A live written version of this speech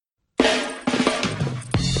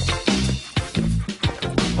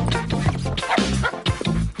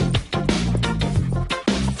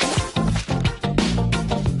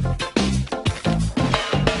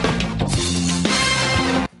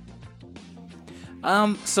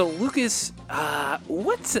So Lucas,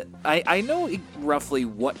 I know roughly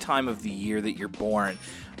what time of the year that you're born,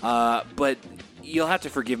 but you'll have to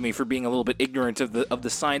forgive me for being a little bit ignorant of the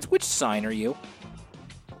signs. Which sign are you?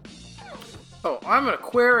 Oh, I'm an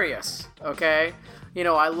Aquarius, okay? You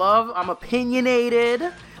know, I'm opinionated.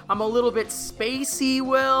 I'm a little bit spacey,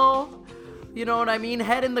 Will. You know what I mean?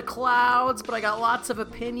 Head in the clouds, but I got lots of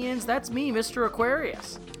opinions. That's me, Mr.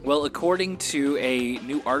 Aquarius. Well, according to a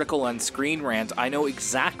new article on Screen Rant, I know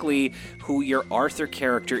exactly who your Arthur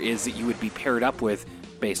character is that you would be paired up with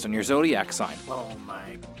based on your zodiac sign. Oh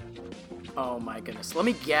my goodness. Let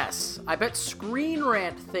me guess. I bet Screen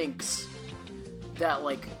Rant thinks that,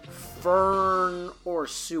 like, Fern or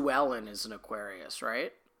Sue Ellen is an Aquarius,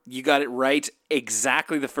 right? You got it right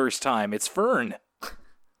exactly the first time. It's Fern.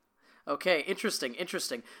 Okay, interesting.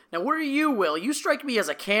 Now, where are you, Will? You strike me as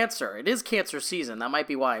a Cancer. It is Cancer season. That might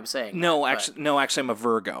be why I'm saying No, that, actually, I'm a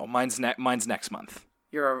Virgo. Mine's next month.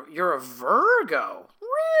 You're a Virgo?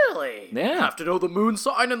 Really? Yeah. You have to know the moon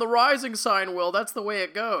sign and the rising sign, Will. That's the way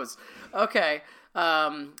it goes. Okay.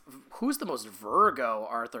 Who's the most Virgo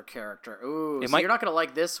Arthur character? Ooh, you're not going to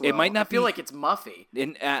like this, Will. It might not I feel be, like it's Muffy.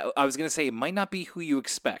 I was going to say, it might not be who you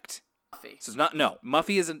expect. Muffy. So it's not, no.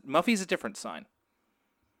 Muffy's a different sign.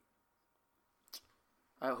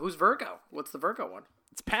 Who's Virgo? What's the Virgo one?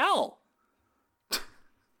 It's Pal.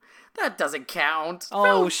 That doesn't count.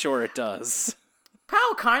 Oh, sure it does.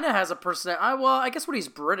 Pal kind of has a personality. Well, I guess when he's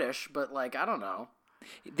British, but, like, I don't know.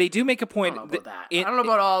 They do make a point. I don't know about that. I don't know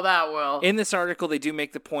about all that, Will. In this article, they do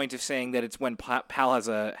make the point of saying that it's when Pal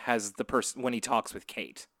has the person when he talks with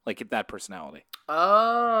Kate, like that personality.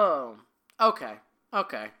 Oh, okay.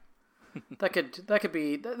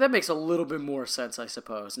 That makes a little bit more sense, I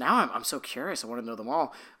suppose. Now I'm so curious. I want to know them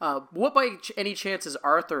all. What by any chance is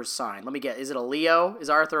Arthur's sign? Let me get. Is it a Leo? Is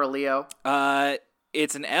Arthur a Leo?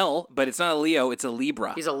 It's an L, but it's not a Leo. It's a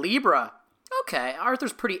Libra. He's a Libra. Okay,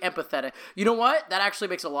 Arthur's pretty empathetic. You know what? That actually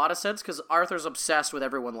makes a lot of sense because Arthur's obsessed with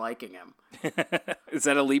everyone liking him. Is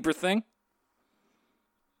that a Libra thing?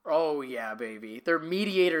 Oh, yeah, baby. They're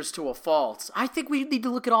mediators to a fault. I think we need to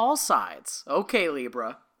look at all sides. Okay,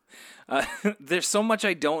 Libra. There's so much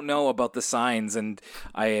I don't know about the signs, and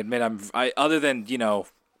I admit other than,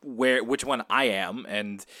 which one I am,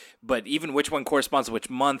 but even which one corresponds to which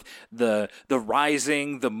month, the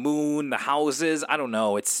rising, the moon, the houses, I don't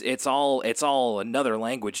know. It's all another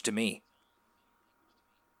language to me.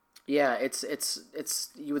 Yeah, it's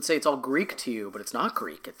you would say it's all Greek to you, but it's not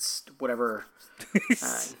Greek. It's whatever.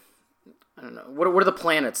 I don't know. What are the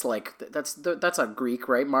planets like? That's a Greek,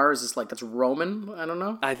 right? Mars is like, that's Roman. I don't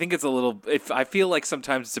know. I think it's a little. I feel like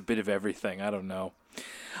sometimes it's a bit of everything. I don't know.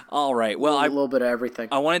 All right. Well, a little bit of everything.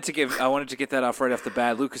 I wanted to get that off right off the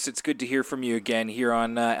bat, Lucas. It's good to hear from you again here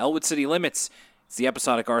on Elwood City Limits. It's the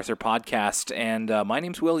Episodic Arthur podcast, and my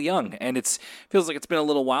name's Will Young. And it feels like it's been a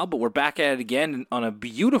little while, but we're back at it again on a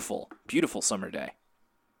beautiful, beautiful summer day.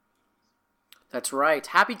 That's right.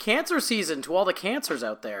 Happy Cancer season to all the Cancers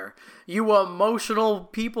out there. You emotional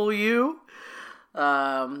people, you.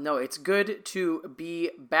 No, it's good to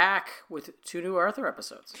be back with 2 new Arthur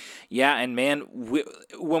episodes. Yeah, and man,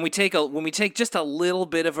 when we take just a little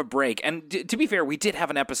bit of a break, and to be fair, we did have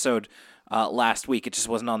an episode last week. It just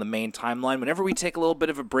wasn't on the main timeline. Whenever we take a little bit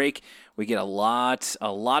of a break, we get a lot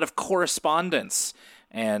of correspondence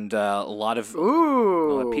and a lot of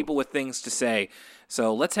people with things to say.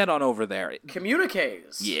 So let's head on over there.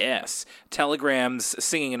 Communiques. Yes. Telegrams,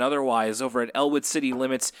 singing and otherwise, over at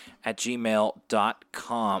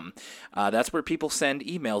elwoodcitylimits@gmail.com. That's where people send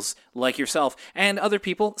emails like yourself and other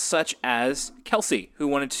people such as Kelsey, who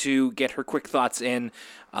wanted to get her quick thoughts in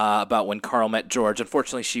about when Carl met George.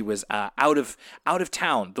 Unfortunately, she was out of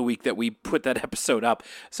town the week that we put that episode up,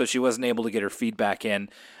 so she wasn't able to get her feedback in.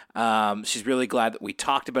 She's really glad that we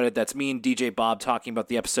talked about it. That's me and DJ Bob talking about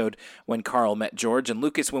the episode when Carl met George. And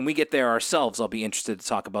Lucas, when we get there ourselves, I'll be interested to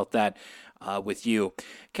talk about that with you.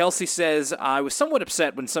 Kelsey says, I was somewhat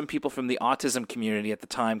upset when some people from the autism community at the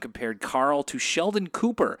time compared Carl to Sheldon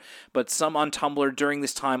Cooper, but some on Tumblr during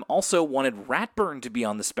this time also wanted Ratburn to be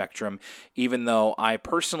on the spectrum, even though I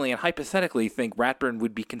personally and hypothetically think Ratburn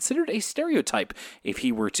would be considered a stereotype if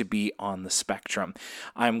he were to be on the spectrum.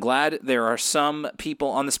 I'm glad there are some people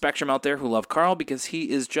on the spectrum out there who love Carl because he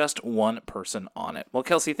is just one person on it. Well,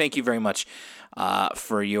 Kelsey, thank you very much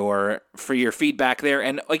for your feedback there.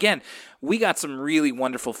 And again, we got some really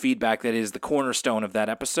wonderful feedback that is the cornerstone of that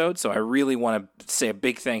episode, so I really want to say a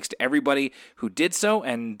big thanks to everybody who did so,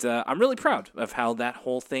 and I'm really proud of how that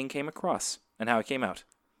whole thing came across and how it came out.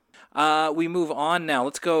 We move on now.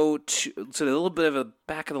 Let's go to a little bit of a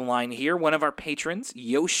back of the line here. One of our patrons,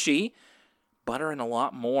 Yoshi, Butter and a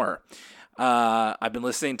Lot More. I've been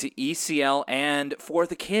listening to ECL and For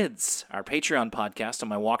the Kids, our Patreon podcast, on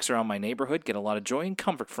my walks around my neighborhood. Get a lot of joy and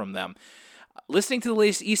comfort from them. Listening to the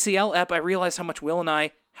latest ECL ep, I realized how much Will and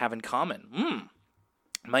I have in common.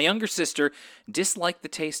 My younger sister disliked the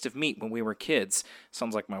taste of meat when we were kids.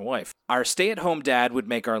 Sounds like my wife. Our stay-at-home dad would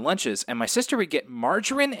make our lunches, and my sister would get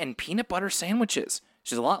margarine and peanut butter sandwiches.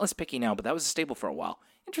 She's a lot less picky now, but that was a staple for a while.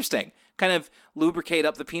 Interesting. Kind of lubricate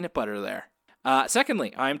up the peanut butter there.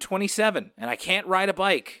 Secondly, I'm 27, and I can't ride a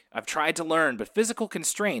bike. I've tried to learn, but physical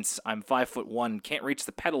constraints, I'm 5'1", can't reach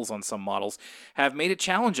the pedals on some models, have made it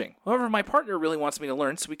challenging. However, my partner really wants me to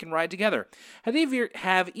learn so we can ride together. Have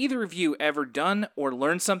either of you ever done or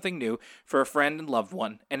learned something new for a friend and loved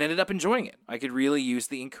one, and ended up enjoying it? I could really use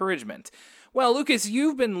the encouragement. Well, Lucas,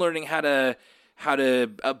 you've been learning how to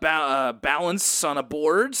balance on a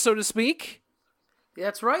board, so to speak.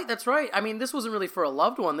 That's right. I mean, this wasn't really for a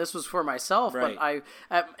loved one. This was for myself. Right.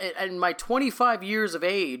 But in my 25 years of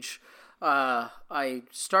age, I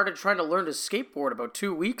started trying to learn to skateboard about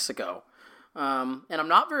 2 weeks ago. And I'm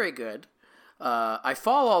not very good. I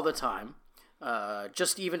fall all the time,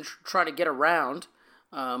 just even trying to get around.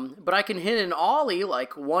 But I can hit an ollie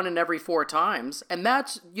like 1 in every 4 times. And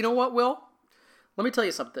that's, you know what, Will? Let me tell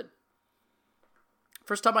you something.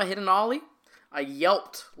 First time I hit an ollie, I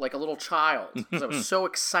yelped like a little child because I was so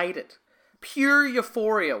excited. Pure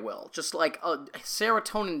euphoria, Will. Just like a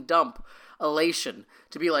serotonin dump elation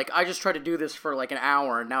to be like, I just tried to do this for like an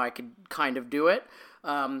hour and now I could kind of do it.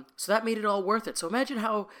 So that made it all worth it. So imagine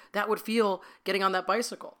how that would feel getting on that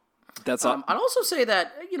bicycle. That's all. I'd also say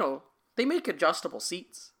that, they make adjustable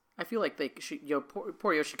seats. I feel like they should,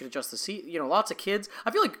 poor Yoshi could adjust the seat. Lots of kids.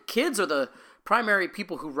 I feel like kids are the primary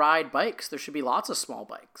people who ride bikes. There should be lots of small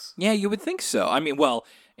bikes. Yeah, you would think so. I mean, well,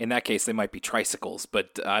 in that case, they might be tricycles,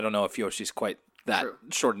 but I don't know if Yoshi's quite that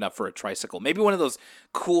short enough for a tricycle. Maybe one of those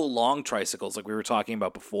cool long tricycles like we were talking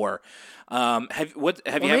about before.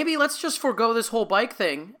 Maybe let's just forego this whole bike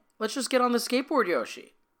thing. Let's just get on the skateboard,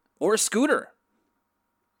 Yoshi. Or a scooter.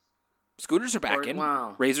 Scooters are back in.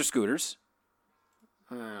 Wow. Razor scooters.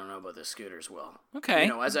 I don't know about the scooters, Will.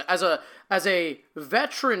 Okay. As a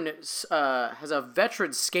veteran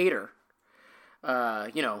skater,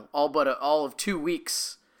 all of 2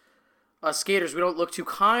 weeks, us skaters, we don't look too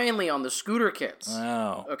kindly on the scooter kids.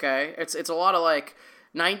 Oh. Okay? It's a lot of like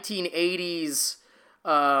 1980s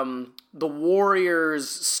the Warriors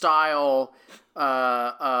style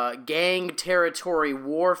gang territory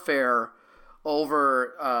warfare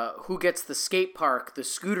over who gets the skate park, the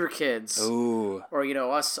scooter kids. Ooh. Or,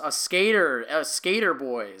 us skater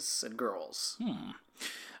boys and girls.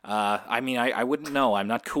 I wouldn't know. I'm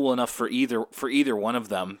not cool enough for either one of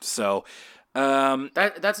them. So,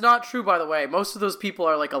 that's not true, by the way. Most of those people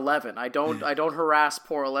are like 11. I don't harass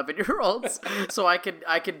poor 11-year-olds. So I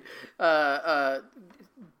could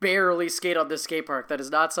barely skate on this skate park. That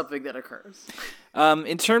is not something that occurs.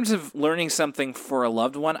 In terms of learning something for a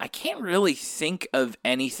loved one, I can't really think of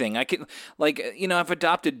anything. I can, I've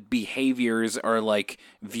adopted behaviors or like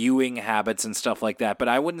viewing habits and stuff like that, but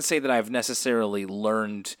I wouldn't say that I've necessarily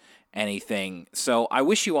learned anything. So I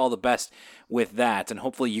wish you all the best with that, and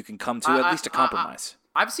hopefully you can come to at least a compromise.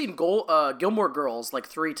 I've seen Gilmore Girls like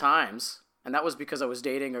 3 times, and that was because I was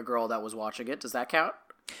dating a girl that was watching it. Does that count?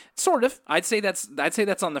 Sort of. I'd say that's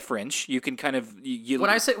on the fringe. You can kind of when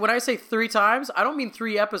I say 3 times, I don't mean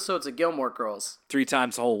 3 episodes of Gilmore Girls. 3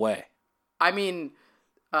 times the whole way. I mean,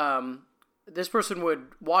 this person would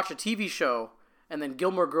watch a TV show, and then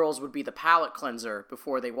Gilmore Girls would be the palate cleanser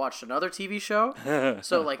before they watched another TV show.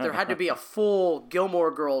 So like there had to be a full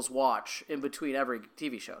Gilmore Girls watch in between every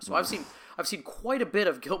TV show. So I've seen quite a bit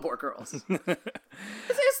of Gilmore Girls. It's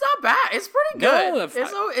not bad. It's pretty good.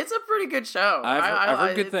 No, it's a pretty good show. I've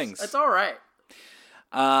heard good things. It's all right.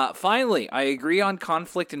 Finally, I agree on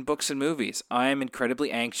conflict in books and movies. I am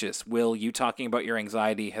incredibly anxious. Will, you talking about your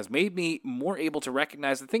anxiety has made me more able to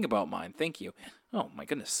recognize and think about mine. Thank you. Oh, my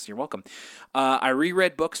goodness. You're welcome. I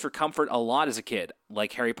reread books for comfort a lot as a kid,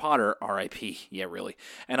 like Harry Potter, R.I.P., yeah, really,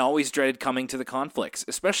 and always dreaded coming to the conflicts,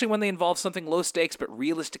 especially when they involve something low stakes but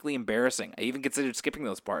realistically embarrassing. I even considered skipping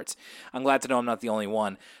those parts. I'm glad to know I'm not the only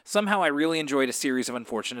one. Somehow I really enjoyed a series of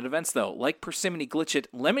unfortunate events, though. Like Persimmon Glitchit,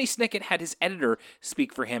 Lemony Snicket had his editor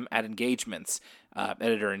speak for him at engagements.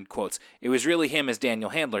 Editor in quotes. It was really him as Daniel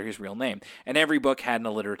Handler, his real name, and every book had an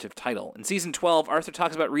alliterative title. In season 12, Arthur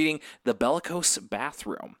talks about reading The Bellicose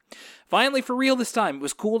Bathroom. Finally, for real this time, it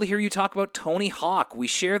was cool to hear you talk about Tony Hawk. We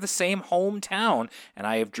share the same hometown, and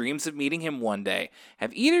I have dreams of meeting him one day.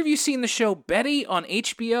 Have either of you seen the show Betty on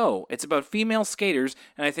HBO? It's about female skaters,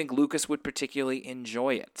 and I think Lucas would particularly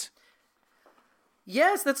enjoy it.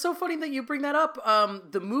 Yes, that's so funny that you bring that up.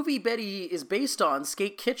 The movie Betty is based on,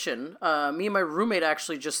 Skate Kitchen. Me and my roommate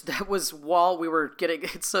actually that was while we were getting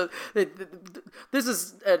it. So this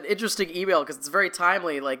is an interesting email because it's very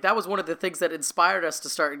timely. Like, that was one of the things that inspired us to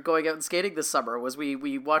start going out and skating this summer was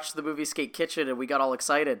we watched the movie Skate Kitchen and we got all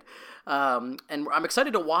excited. And I'm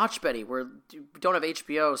excited to watch Betty. We don't have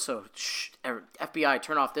HBO, so FBI,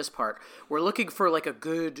 turn off this part. We're looking for like a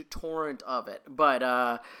good torrent of it,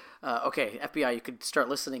 but okay, FBI, you could start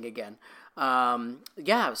listening again.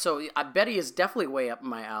 Yeah, so Betty is definitely way up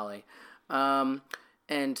my alley.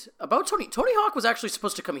 And about Tony Hawk was actually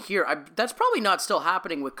supposed to come here. That's probably not still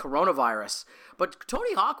happening with coronavirus, but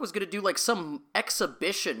Tony Hawk was going to do like some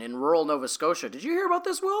exhibition in rural Nova Scotia. Did you hear about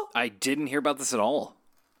this, Will? I didn't hear about this at all.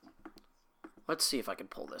 Let's see if I can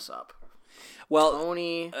pull this up. Well,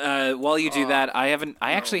 Tony, while you do that, I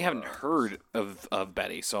actually haven't heard of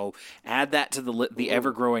Betty, so add that to the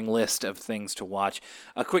ever-growing list of things to watch.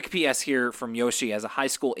 A quick PS here from Yoshi. As a high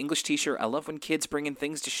school English teacher, I love when kids bring in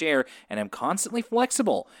things to share, and I'm constantly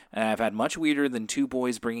flexible. And I've had much weirder than two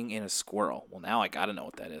boys bringing in a squirrel. Well, now I gotta know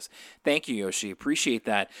what that is. Thank you, Yoshi. Appreciate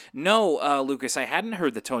that. No, Lucas, I hadn't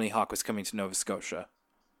heard that Tony Hawk was coming to Nova Scotia.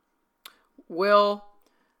 Will,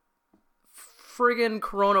 friggin'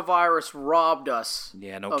 coronavirus robbed us of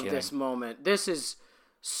kidding. This moment. This is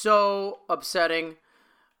so upsetting.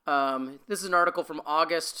 This is an article from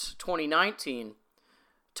August 2019.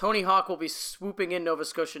 Tony Hawk will be swooping in Nova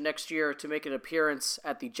Scotia next year to make an appearance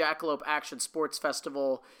at the Jackalope Action Sports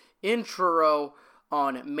Festival in Truro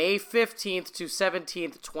on May 15th to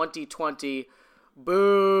 17th, 2020.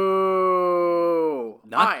 Boo!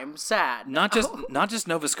 I'm sad. Not just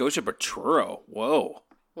Nova Scotia, but Truro. Whoa.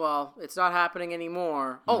 Well, it's not happening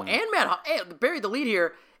anymore. Oh, and buried the lead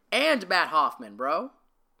here, and Matt Hoffman, bro.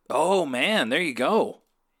 Oh, man, there you go.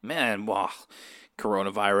 Man, wow,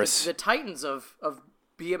 coronavirus. The titans of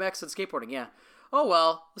BMX and skateboarding, yeah. Oh,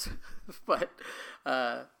 well. But,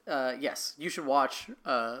 yes, you should watch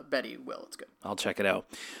Betty, Will. It's good. I'll check it out.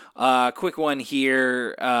 Quick one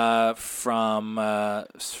here from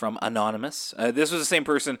Anonymous. This was the same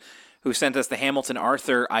person who sent us the Hamilton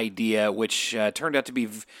Arthur idea, which turned out to be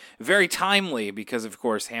very timely because, of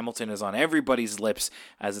course, Hamilton is on everybody's lips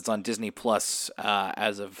as it's on Disney Plus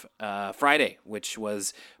as of Friday, which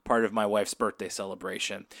was part of my wife's birthday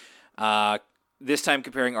celebration. This time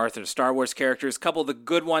comparing Arthur to Star Wars characters. Couple of the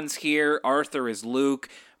good ones here. Arthur is Luke,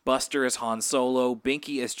 Buster is Han Solo,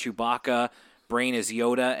 Binky is Chewbacca, Brain is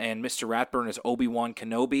Yoda, and Mr. Ratburn is Obi-Wan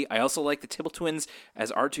Kenobi. I also like the Tibble twins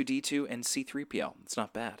as R2-D2 and C-3PO. It's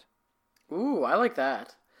not bad. Ooh, I like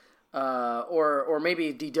that. Or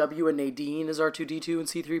maybe DW and Nadine is R2-D2 and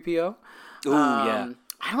C-3PO. Ooh, yeah.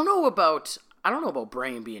 I don't know about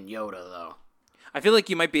Brain being Yoda though. I feel like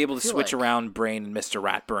you might be able to switch around Brain and Mr.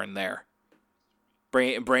 Ratburn there.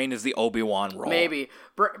 Brain is the Obi-Wan role. Maybe.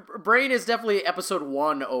 Brain is definitely episode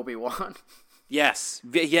 1 Obi-Wan. Yes.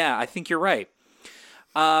 Yeah, I think you're right.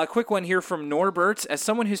 Quick one here from Norbert. As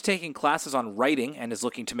someone who's taking classes on writing and is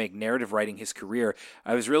looking to make narrative writing his career,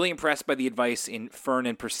 I was really impressed by the advice in Fern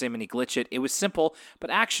and Persimmon Glitch It. It was simple, but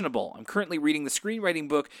actionable. I'm currently reading the screenwriting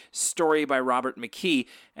book, Story by Robert McKee,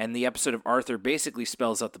 and the episode of Arthur basically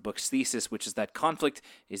spells out the book's thesis, which is that conflict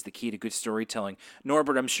is the key to good storytelling.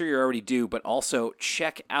 Norbert, I'm sure you already do, but also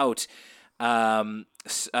check out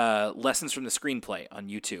Lessons from the Screenplay on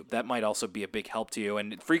YouTube. That might also be a big help to you,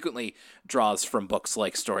 and it frequently draws from books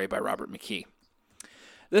like Story by Robert McKee.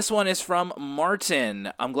 This one is from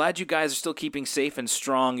Martin. I'm glad you guys are still keeping safe and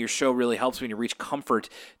strong. Your show really helps me to reach comfort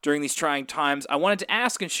during these trying times. I wanted to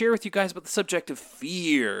ask and share with you guys about the subject of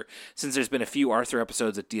fear, since there's been a few Arthur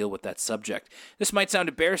episodes that deal with that subject. This might sound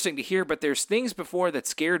embarrassing to hear, but there's things before that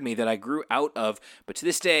scared me that I grew out of. But to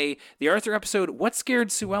this day, the Arthur episode, What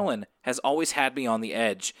Scared Sue Ellen, has always had me on the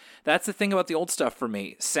edge. That's the thing about the old stuff for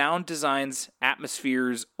me. Sound designs,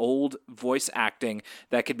 atmospheres, old voice acting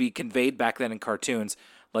that could be conveyed back then in cartoons,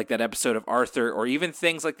 like that episode of Arthur, or even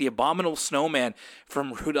things like the abominable snowman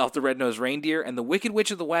from Rudolph the Red-Nosed Reindeer and the Wicked Witch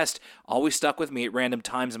of the West always stuck with me at random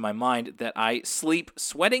times in my mind that I sleep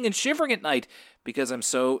sweating and shivering at night because I'm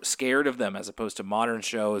so scared of them, as opposed to modern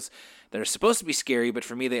shows that are supposed to be scary, but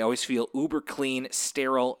for me they always feel uber clean,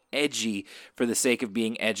 sterile, edgy for the sake of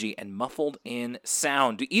being edgy and muffled in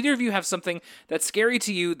sound. Do either of you have something that's scary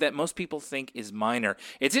to you that most people think is minor?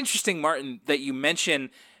 It's interesting, Martin, that you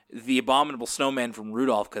mention the abominable snowman from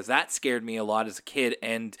Rudolph, because that scared me a lot as a kid,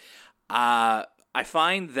 and I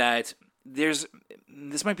find that this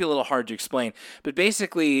might be a little hard to explain, but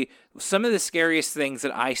basically some of the scariest things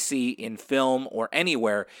that I see in film or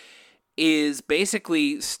anywhere is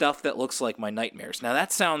basically stuff that looks like my nightmares. Now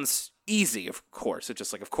that sounds easy, of course. It's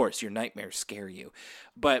just like, of course, your nightmares scare you.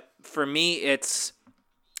 But for me, it's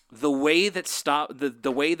the way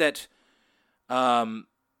that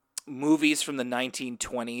movies from the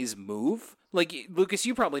 1920s move. Like, Lucas,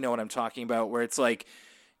 you probably know what I'm talking about, where it's like,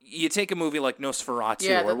 you take a movie like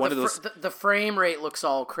Nosferatu or one of those. The frame rate looks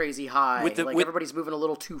all crazy high. Everybody's moving a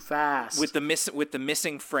little too fast. With the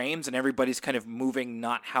missing frames, and everybody's kind of moving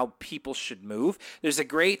not how people should move. There's a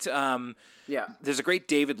great There's a great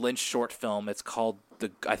David Lynch short film. It's called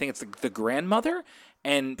The Grandmother,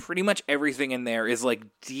 and pretty much everything in there is like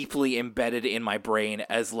deeply embedded in my brain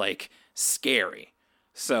as like scary.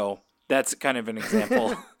 So that's kind of an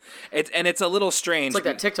example. It's a little strange. It's like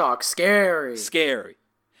that TikTok, scary.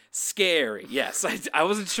 Yes, I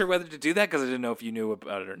wasn't sure whether to do that because I didn't know if you knew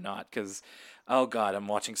about it or not. Because, oh god, I'm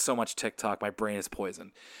watching so much TikTok, my brain is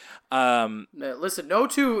poisoned. Listen, no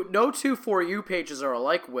two For You pages are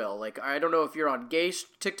alike, Will. Like, I don't know if you're on gay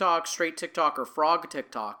TikTok, straight TikTok, or frog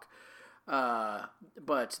TikTok,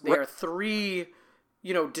 but there are three,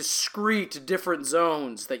 discrete different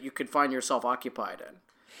zones that you could find yourself occupied in.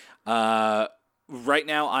 Right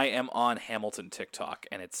now, I am on Hamilton TikTok,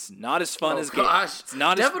 and it's not as fun as gay. Gosh. It's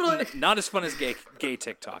not as fun as gay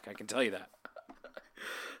TikTok. I can tell you that.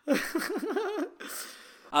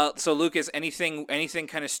 So, Lucas, anything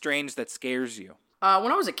kind of strange that scares you?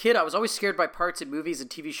 When I was a kid, I was always scared by parts in movies and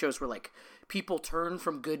TV shows where like people turn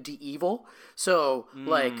from good to evil. So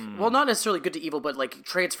not necessarily good to evil, but like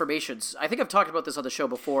transformations. I think I've talked about this on the show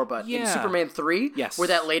before, but in Superman 3, yes, where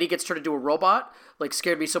that lady gets turned into a robot, like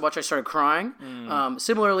scared me so much I started crying.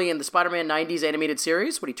 Similarly, in the Spider-Man 90s animated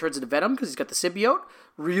series, when he turns into Venom because he's got the symbiote,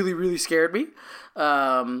 really, really scared me.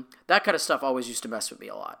 That kind of stuff always used to mess with me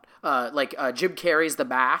a lot. Jim Carrey's The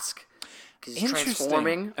Mask, because he's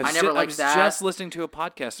transforming. I never liked that. I was just listening to a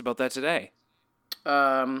podcast about that today.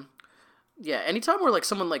 Yeah, anytime where like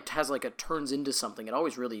someone like has like turns into something, it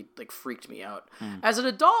always really like freaked me out. As an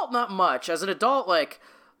adult, not much. As an adult, like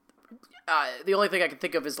the only thing I can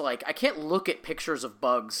think of is like I can't look at pictures of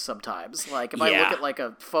bugs sometimes. Like if I look at like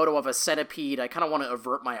a photo of a centipede, I kind of want to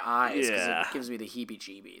avert my eyes because it gives me the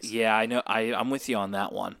heebie-jeebies. Yeah, I know. I'm with you on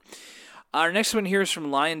that one. Our next one here is from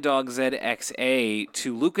Lion Dog ZXA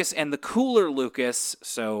to Lucas and the cooler Lucas.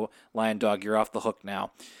 So, Lion Dog, you're off the hook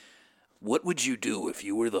now. What would you do if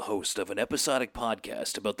you were the host of an episodic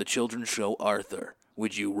podcast about the children's show Arthur?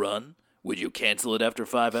 Would you run? Would you cancel it after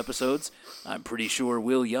 5 episodes? I'm pretty sure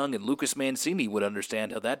Will Young and Lucas Mancini would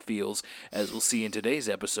understand how that feels, as we'll see in today's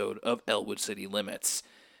episode of Elwood City Limits.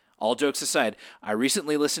 All jokes aside, I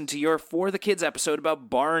recently listened to your For the Kids episode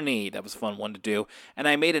about Barney. That was a fun one to do, and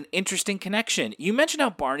I made an interesting connection. You mentioned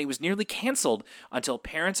how Barney was nearly canceled until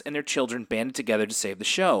parents and their children banded together to save the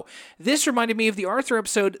show. This reminded me of the Arthur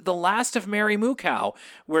episode, The Last of Mary Moo Cow,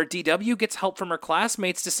 where DW gets help from her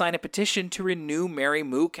classmates to sign a petition to renew Mary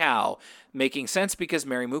Moo Cow, making sense because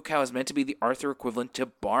Mary Moo Cow is meant to be the Arthur equivalent to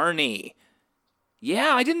Barney.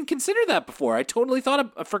 Yeah, I didn't consider that before. I totally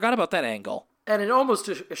forgot about that angle. And it almost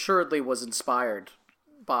assuredly was inspired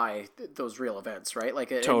by those real events, right? Like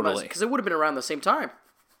totally, because it would have been around the same time.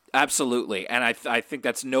 Absolutely, and I think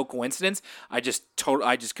that's no coincidence. I just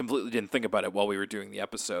completely didn't think about it while we were doing the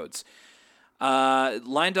episodes.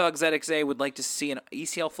 Lion Dog ZXA would like to see an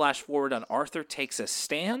ECL flash forward on Arthur Takes a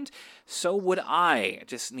Stand. So would I.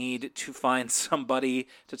 Just need to find somebody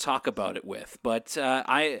to talk about it with, but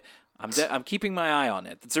I'm keeping my eye on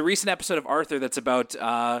it. It's a recent episode of Arthur that's about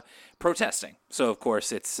protesting. So, of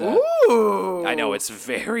course, it's... Ooh! I know, it's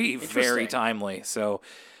very, very timely. So,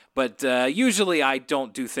 but usually I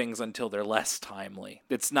don't do things until they're less timely.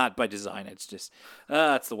 It's not by design. It's just...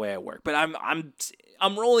 that's the way I work. But I'm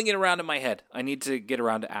rolling it around in my head. I need to get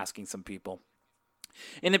around to asking some people.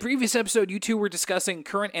 In the previous episode, you two were discussing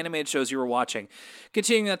current animated shows you were watching.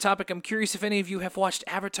 Continuing that topic, I'm curious if any of you have watched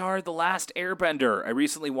Avatar: The Last Airbender. I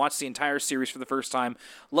recently watched the entire series for the first time.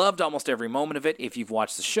 Loved almost every moment of it. If you've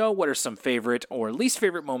watched the show, what are some favorite or least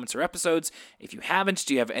favorite moments or episodes? If you haven't,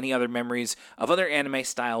 do you have any other memories of other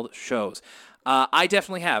anime-styled shows? I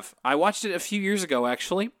definitely have. I watched it a few years ago,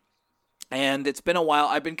 actually, and it's been a while.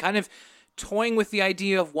 I've been kind of toying with the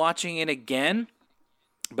idea of watching it again,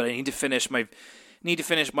 but I need to finish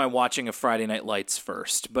my watching of Friday Night Lights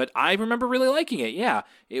first. But I remember really liking it. Yeah,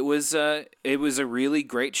 it was a really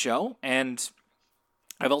great show, and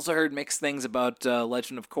I've also heard mixed things about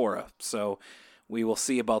Legend of Korra. So we will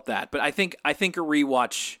see about that. But I think a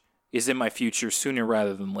rewatch is in my future sooner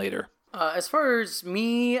rather than later. As far as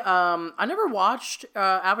me, I never watched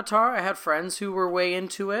Avatar. I had friends who were way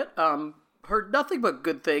into it. Heard nothing but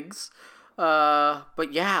good things.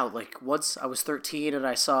 But yeah, like once I was 13 and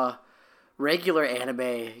I saw regular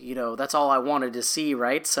anime, that's all I wanted to see,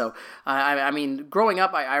 right? So, I mean, growing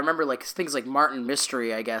up, I remember like things like Martin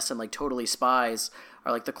Mystery, I guess, and like Totally Spies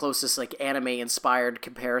are like the closest like anime-inspired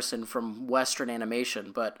comparison from Western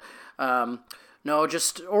animation. But no,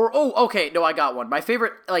 okay, no, I got one. My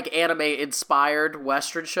favorite like anime-inspired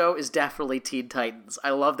Western show is definitely Teen Titans. I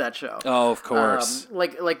love that show. Oh, of course.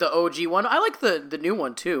 Like the OG one. I like the new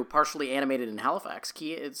one too, partially animated in Halifax.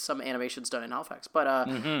 Some animation's done in Halifax, but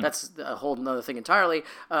that's a whole nother thing entirely.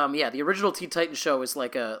 Yeah, the original Teen Titans show is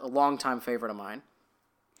like a longtime favorite of mine.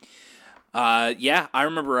 Yeah, I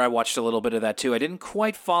remember I watched a little bit of that too. I didn't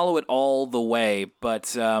quite follow it all the way,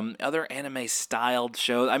 but other anime-styled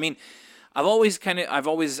shows. I mean, I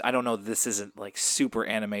don't know, this isn't like super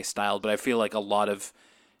anime styled, but I feel like a lot of,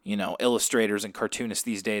 illustrators and cartoonists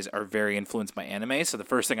these days are very influenced by anime. So the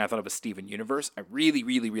first thing I thought of was Steven Universe. I really,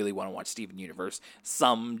 really, really want to watch Steven Universe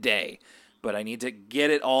someday, but I need to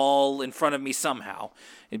get it all in front of me somehow.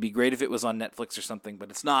 It'd be great if it was on Netflix or something, but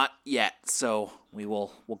it's not yet. So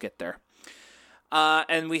we'll get there.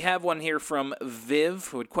 And we have one here from Viv,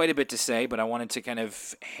 who had quite a bit to say, but I wanted to kind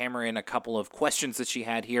of hammer in a couple of questions that she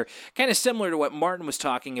had here, kind of similar to what Martin was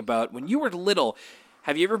talking about. When you were little,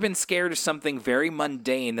 have you ever been scared of something very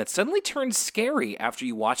mundane that suddenly turned scary after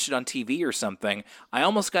you watched it on TV or something? I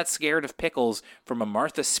almost got scared of pickles from a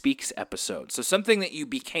Martha Speaks episode. So something that you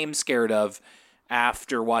became scared of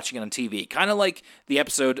after watching it on TV, kind of like the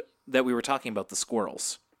episode that we were talking about, the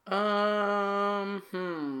squirrels.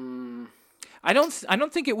 I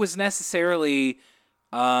don't think it was necessarily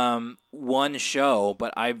one show,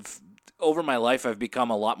 but over my life I've become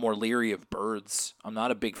a lot more leery of birds. I'm not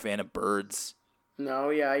a big fan of birds. No,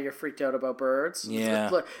 yeah, you're freaked out about birds.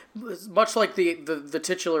 Yeah, it's much like the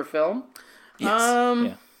titular film. Yes.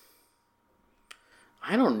 Yeah.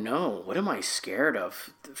 I don't know. What am I scared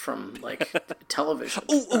of from like television?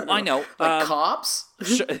 I know. Like cops?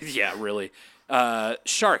 Yeah, really.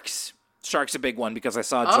 Sharks. Shark's a big one because I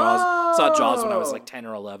saw Jaws when I was like 10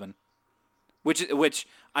 or 11. Which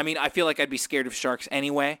I mean, I feel like I'd be scared of sharks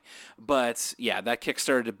anyway, but yeah, that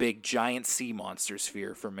kickstarted a big giant sea monsters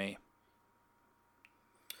fear for me.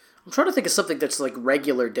 I'm trying to think of something that's like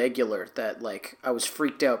degular that like I was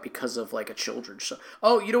freaked out because of like a children's show.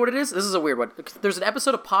 Oh, you know what it is? This is a weird one. There's an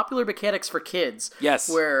episode of Popular Mechanics for Kids. Yes.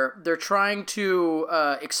 Where they're trying to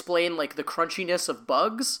explain like the crunchiness of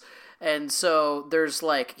bugs. And so there's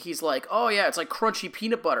like, he's like, oh yeah, it's like crunchy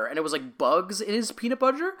peanut butter. And it was like bugs in his peanut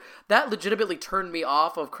butter. That legitimately turned me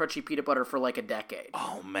off of crunchy peanut butter for like a decade.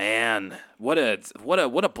 Oh man. What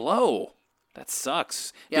a blow. That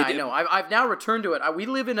sucks. Yeah, I know. I've now returned to it. We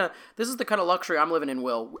live in this is the kind of luxury I'm living in,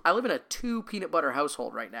 Will. I live in a 2 peanut butter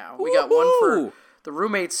household right now. We got one for the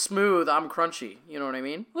roommate's smooth, I'm crunchy. You know what I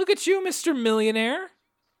mean? Look at you, Mr. Millionaire.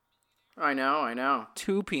 I know.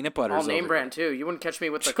 2 peanut butters. All name brand too. You wouldn't catch me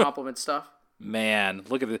with the compliment stuff. Man,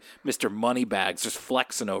 look at Mr. Moneybags just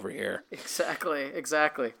flexing over here.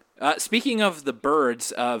 Exactly. Speaking of the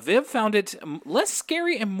birds, Viv found it less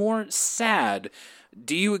scary and more sad.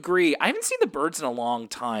 Do you agree? I haven't seen the birds in a long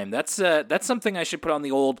time. That's something I should put on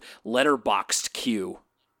the old Letterboxd queue.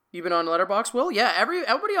 You've been on Letterboxd, Will? Yeah,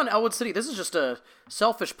 everybody on Elwood City. This is just a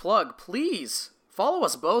selfish plug. Please follow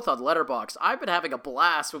us both on Letterboxd. I've been having a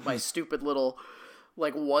blast with my stupid little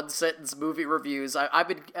like 1-sentence movie reviews. I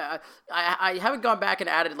haven't gone back and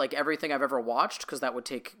added like everything I've ever watched because that would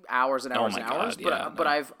take hours and hours and hours. But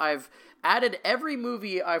I've added every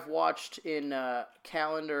movie I've watched in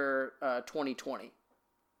calendar 2020.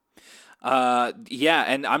 Yeah,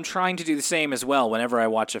 and I'm trying to do the same as well whenever I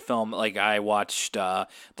watch a film. Like I watched The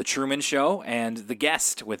Truman Show and The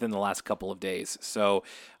Guest within the last couple of days. So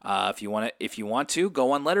if you want to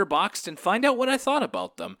go on Letterboxd and find out what I thought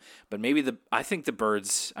about them. But maybe I think The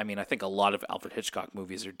Birds, I think a lot of Alfred Hitchcock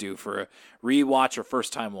movies are due for a rewatch or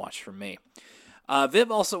first time watch for me.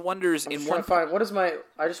 Viv also wonders I just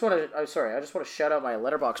want to shout out my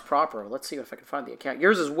Letterboxd proper. Let's see if I can find the account.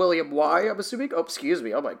 Yours is William Y, I'm assuming. Oh, excuse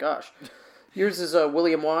me. Oh my gosh. Yours is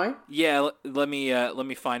William Y. Yeah, let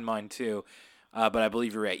me find mine too. But I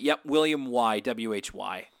believe you're right. Yep, William Y,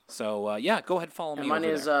 WHY. So yeah, go ahead, follow me. And mine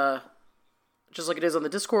is just like it is on the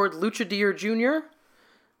Discord, Luchadeer Jr.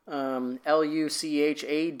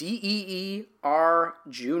 LUCHADEER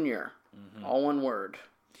Jr. All one word.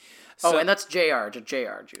 So, and that's JR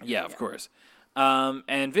Jr. Yeah, of course.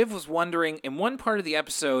 And Viv was wondering, in one part of the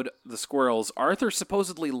episode, The Squirrels, Arthur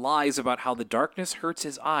supposedly lies about how the darkness hurts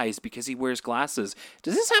his eyes because he wears glasses.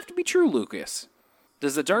 Does this have to be true, Lucas?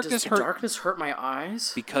 Does the darkness hurt my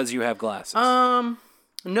eyes? Because you have glasses?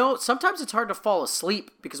 No, sometimes it's hard to fall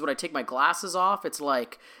asleep because when I take my glasses off, it's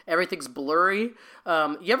like everything's blurry.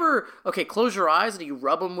 Close your eyes and you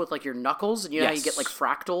rub them with like your knuckles, and you know how you get like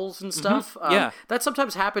fractals and stuff? Yeah. That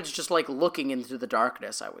sometimes happens just like looking into the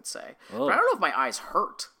darkness, I would say. Oh. But I don't know if my eyes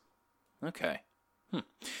hurt. Okay.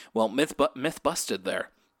 Well, myth busted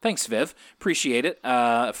there. Thanks, Viv. Appreciate it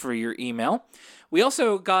for your email. We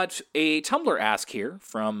also got a Tumblr ask here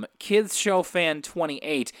from Kids Show Fan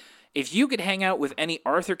 28. If you could hang out with any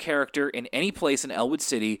Arthur character in any place in Elwood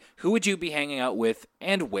City, who would you be hanging out with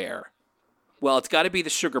and where? Well, it's got to be the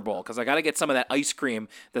Sugar Bowl, because I got to get some of that ice cream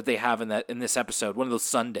that they have in this episode, one of those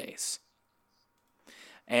sundaes.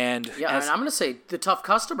 And I'm going to say the tough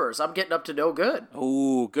customers. I'm getting up to no good.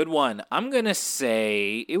 Oh, good one. I'm going to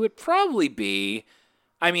say it would probably be,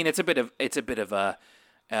 I mean, it's a bit of a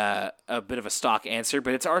stock answer,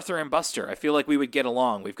 but it's Arthur and Buster. I feel like we would get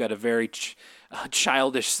along. We've got a very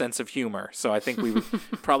childish sense of humor, so I think we would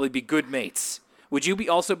probably be good mates. Would you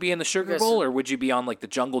also be in the Sugar Bowl, or would you be on like the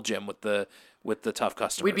Jungle Gym with the tough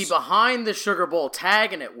customers? We'd be behind the Sugar Bowl,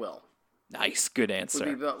 tagging it, Will. Nice, good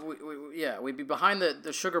answer. We'd be behind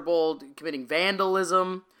the Sugar Bowl, committing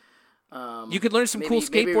vandalism. You could learn some cool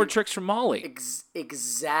skateboard tricks from Molly.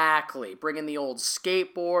 Exactly, bringing the old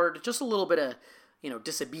skateboard, just a little bit of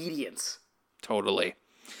disobedience. Totally.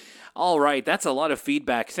 All right, that's a lot of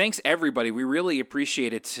feedback. Thanks, everybody. We really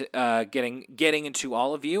appreciate it getting into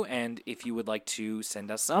all of you. And if you would like to send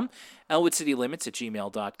us some,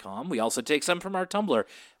 elwoodcitylimits@gmail.com. We also take some from our Tumblr,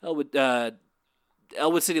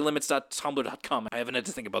 elwoodcitylimits.tumblr.com. I haven't had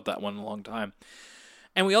to think about that one in a long time.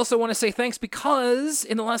 And we also want to say thanks because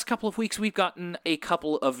in the last couple of weeks, we've gotten a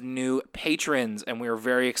couple of new patrons, and we are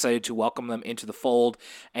very excited to welcome them into the fold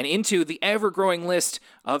and into the ever-growing list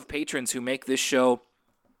of patrons who make this show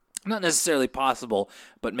not necessarily possible,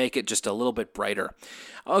 but make it just a little bit brighter.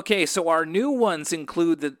 Okay, so our new ones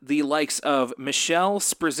include the likes of Michelle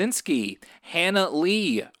Sprzinski, Hannah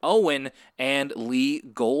Lee, Owen, and Lee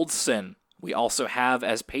Goldson. We also have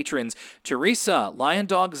as patrons Teresa, Lion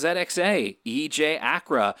Dog ZXA, EJ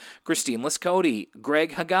Acra, Christine Liscote,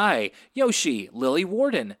 Greg Hagai, Yoshi, Lily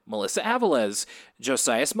Warden, Melissa Avilés,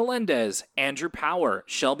 Josias Melendez, Andrew Power,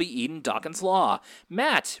 Shelby Eden Dawkins Law,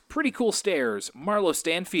 Matt, Pretty Cool Stairs, Marlo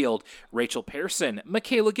Stanfield, Rachel Pearson,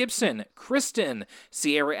 Michaela Gibson, Kristen,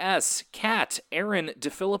 Sierra S., Kat, Aaron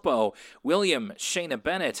DeFilippo, William, Shayna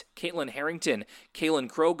Bennett, Caitlin Harrington, Kaylin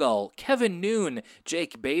Krogal, Kevin Noon,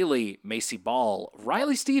 Jake Bailey, Macy Ball,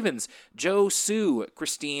 Riley Stevens, Joe Sue,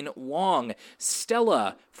 Christine Wong,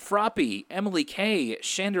 Stella, Froppy, Emily K.,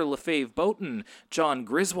 Shander Lefebvre Boughton, John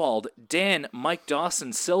Griswold, Dan, Mike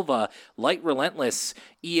Dawson Silva, Light Relentless,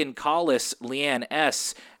 Ian Collis, Leanne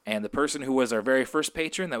S., and the person who was our very first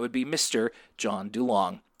patron, that would be Mr. John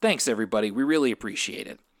Dulong. Thanks, everybody. We really appreciate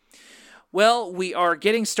it. Well, we are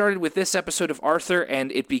getting started with this episode of Arthur, and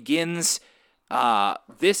it begins...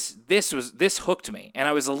 This hooked me, and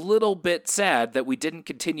I was a little bit sad that we didn't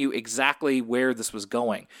continue exactly where this was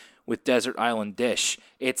going with Desert Island Dish.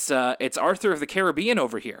 It's Arthur of the Caribbean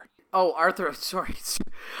over here. Oh, Arthur, sorry.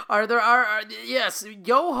 Yes,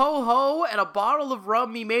 yo ho ho and a bottle of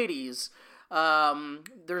rum me mateys.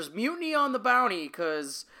 There's mutiny on the bounty,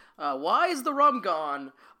 because why is the rum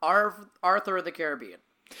gone? Arthur of the Caribbean.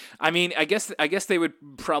 I mean, I guess they would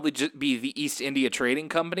probably just be the East India Trading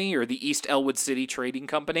Company or the East Elwood City Trading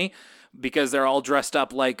Company, because they're all dressed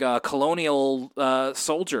up like colonial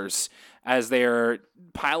soldiers as they're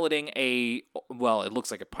piloting it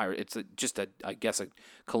looks like a pirate. It's just a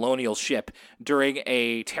colonial ship during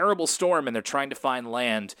a terrible storm, and they're trying to find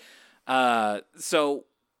land. So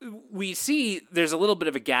we see there's a little bit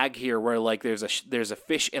of a gag here where like there's a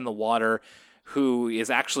fish in the water who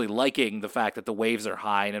is actually liking the fact that the waves are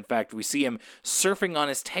high. And in fact, we see him surfing on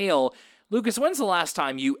his tail. Lucas, when's the last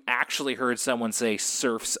time you actually heard someone say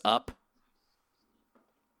surf's up?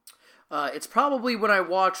 It's probably when I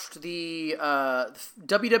watched the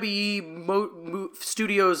WWE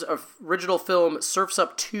Studios original film Surf's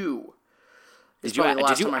Up 2. Did you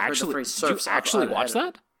actually watch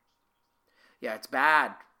that? Yeah, it's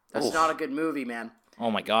bad. That's not a good movie, man.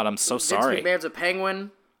 Oh my god, I'm so sorry. Vince McMahon's a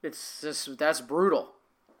penguin. That's brutal.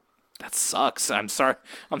 That sucks. I'm sorry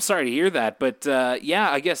to hear that, but yeah,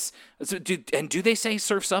 I guess. So do they say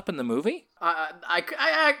surf's up in the movie?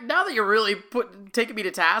 I now that you're really taking me to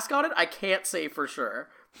task on it, I can't say for sure.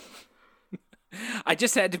 I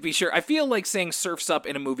just had to be sure. I feel like saying surf's up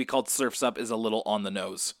in a movie called Surf's Up is a little on the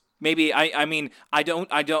nose. Maybe I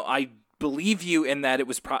believe you in that it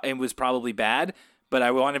was probably bad, but I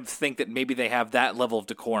want to think that maybe they have that level of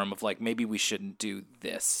decorum of like maybe we shouldn't do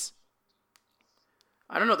this.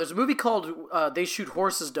 I don't know. There's a movie called They Shoot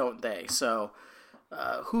Horses, Don't They? So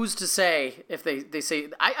Who's to say if they say...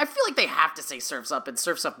 I feel like they have to say Surf's Up and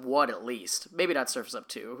Surf's Up 1 at least. Maybe not Surf's Up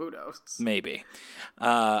 2. Who knows? Maybe.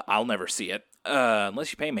 I'll never see it.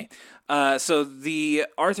 Unless you pay me. So the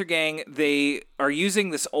Arthur gang, they are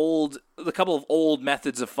using a couple of old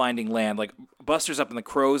methods of finding land, like Buster's up in the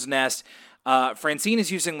crow's nest. Francine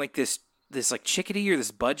is using like this like chickadee or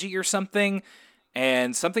this budgie or something,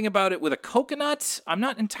 and something about it with a coconut. I'm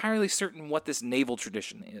not entirely certain what this naval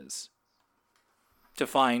tradition is. To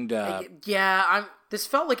find... This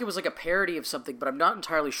felt like it was like a parody of something, but I'm not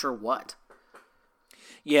entirely sure what.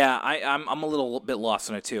 Yeah, I'm a little bit lost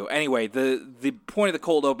on it too. Anyway, the point of the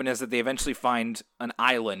cold open is that they eventually find an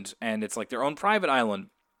island, and it's like their own private island.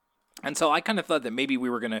 And so I kind of thought that maybe we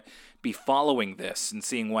were going to be following this and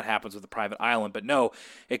seeing what happens with the private island, but no,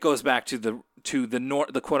 it goes back to the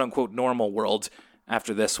quote unquote normal world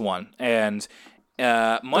after this one. And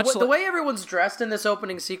the way everyone's dressed in this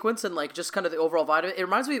opening sequence and like just kind of the overall vibe of it, it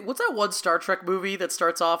reminds me, what's that one Star Trek movie that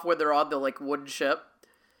starts off when they're on the like wooden ship?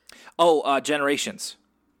 Oh, Generations.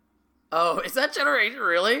 Oh, is that Generation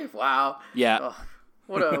really? Wow. Yeah. Oh,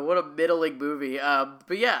 what a middling movie.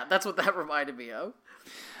 But yeah, that's what that reminded me of.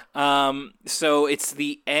 So it's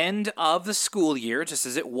the end of the school year, just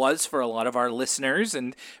as it was for a lot of our listeners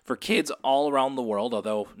and for kids all around the world,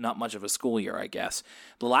 although not much of a school year, I guess.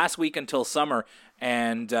 The last week until summer,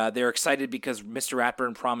 and they're excited because Mr.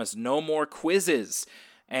 Ratburn promised no more quizzes.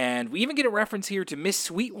 And we even get a reference here to Miss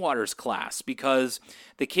Sweetwater's class, because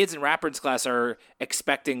the kids in Ratburn's class are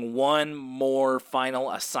expecting one more final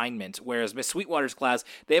assignment, whereas Miss Sweetwater's class,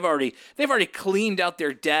 they've already cleaned out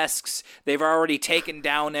their desks, they've already taken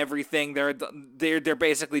down everything. They're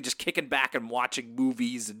basically just kicking back and watching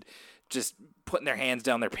movies and just putting their hands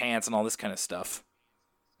down their pants and all this kind of stuff.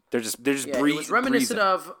 They're just breathing. It was reminiscent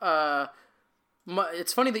of.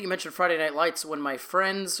 It's funny that you mentioned Friday Night Lights. When my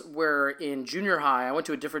friends were in junior high, I went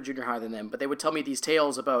to a different junior high than them, but they would tell me these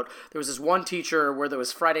tales about, there was this one teacher where there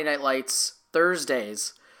was Friday Night Lights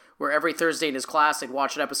Thursdays, where every Thursday in his class they'd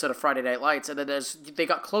watch an episode of Friday Night Lights, and then as they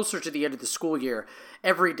got closer to the end of the school year,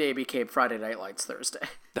 every day became Friday Night Lights Thursday.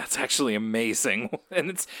 That's actually amazing.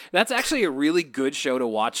 And that's actually a really good show to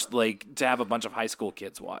watch, like to have a bunch of high school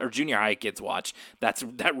kids watch, or junior high kids watch. That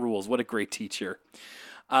rules. What a great teacher.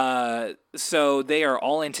 So they are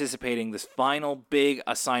all anticipating this final big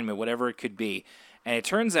assignment, whatever it could be. And it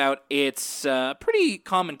turns out it's a pretty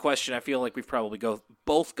common question. I feel like we've probably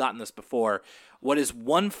both gotten this before. What is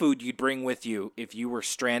one food you'd bring with you if you were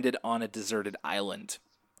stranded on a deserted island?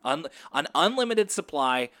 An unlimited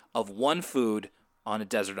supply of one food on a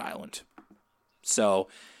desert island. So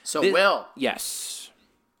Will. Yes.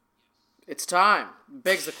 It's time.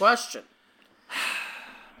 Begs the question.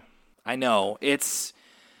 I know. It's...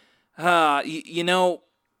 this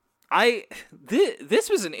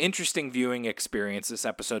was an interesting viewing experience, this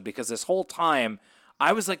episode, because this whole time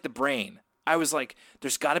I was like the brain. I was like,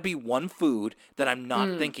 there's got to be one food that I'm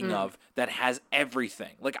not thinking of that has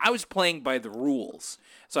everything. Like, I was playing by the rules.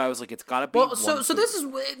 So I was like, it's got to be one food. So this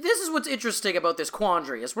is what's interesting about this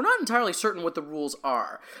quandary, is we're not entirely certain what the rules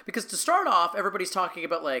are. Because to start off, everybody's talking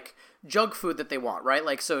about, like, junk food that they want, right?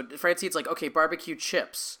 Like, so Francine's like, okay, barbecue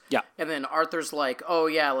chips. Yeah. And then Arthur's like, oh,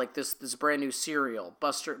 yeah, like this brand new cereal.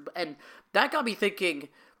 Buster. And that got me thinking,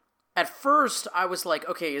 at first, I was like,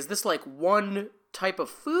 okay, is this, like, one type of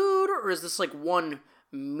food, or is this like one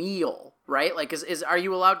meal, right? Like, are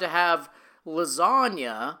you allowed to have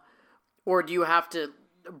lasagna, or do you have to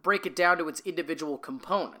break it down to its individual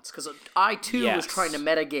components? Because I too was trying to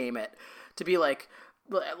metagame it to be like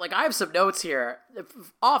I have some notes here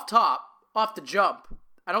off the jump.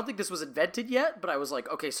 I don't think this was invented yet, but I was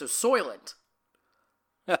like, okay, so Soylent.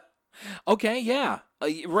 Okay, yeah,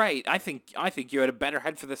 right. I think you had a better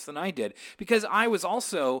head for this than I did, because I was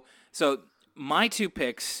also my two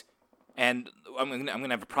picks, and I'm gonna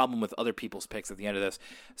have a problem with other people's picks at the end of this.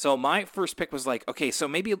 So my first pick was like, okay, so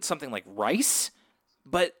maybe it's something like rice,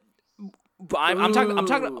 but I'm talking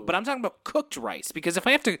about cooked rice, because if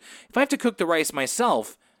I have to cook the rice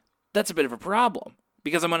myself, that's a bit of a problem,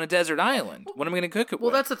 because I'm on a desert island. What am I going to cook it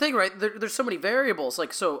with? Well, that's the thing, right? There's so many variables.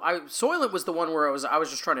 Like, Soylent was the one where I was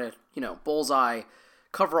just trying to, bullseye,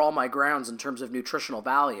 cover all my grounds in terms of nutritional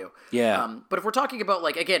value. Yeah. But if we're talking about,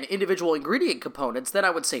 like, again, individual ingredient components, then I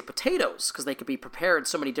would say potatoes, because they could be prepared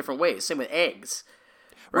so many different ways. Same with eggs.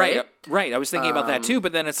 Right. I was thinking about that too,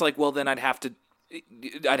 but then it's like, well, then I'd have to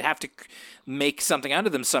make something out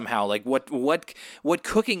of them somehow. Like, what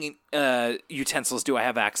cooking utensils do I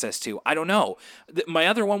have access to? I don't know. My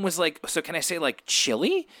other one was like, so can I say like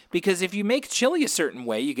chili? Because if you make chili a certain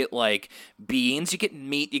way, you get like beans, you get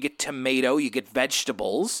meat, you get tomato, you get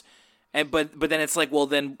vegetables, but then it's like, well,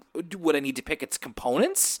 then would I need to pick its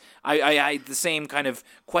components? I had the same kind of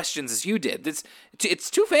questions as you did. It's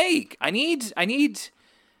too vague. I need I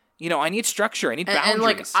need structure. I need boundaries. And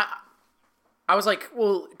like I was like,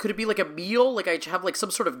 well, could it be like a meal? Like I have like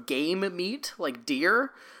some sort of game meat, like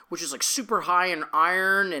deer, which is like super high in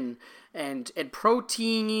iron and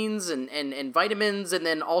proteins and vitamins, and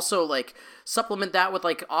then also like supplement that with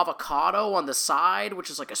like avocado on the side, which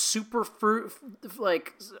is like a superfood.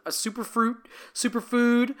 Like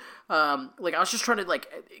I was just trying to like,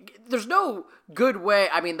 there's no good way.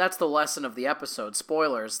 I mean, that's the lesson of the episode.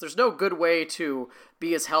 Spoilers. There's no good way to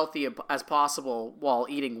be as healthy as possible while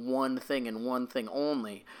eating one thing and one thing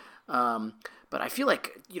only. But I feel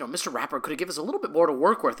like, Mr. Ratburn could have given us a little bit more to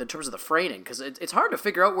work with in terms of the framing, because it's hard to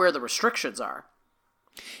figure out where the restrictions are.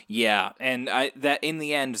 Yeah, and that in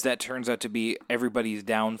the end, that turns out to be everybody's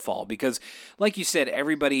downfall, because, like you said,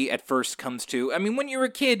 everybody at first comes to. I mean, when you're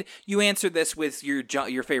a kid, you answer this with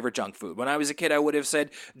your favorite junk food. When I was a kid, I would have said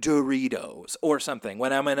Doritos or something.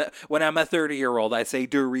 When I'm a 30-year-old, I say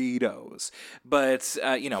Doritos. But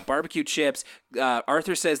barbecue chips.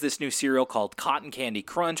 Arthur says this new cereal called Cotton Candy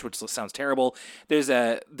Crunch, which sounds terrible. There's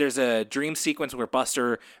a dream sequence where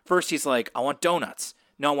Buster first he's like, I want donuts.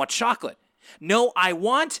 No, I want chocolate. No, I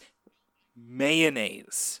want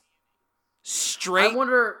mayonnaise. Straight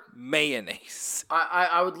mayonnaise.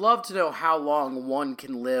 I would love to know how long one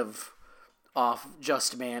can live off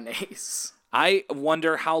just mayonnaise. I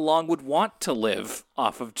wonder how long would want to live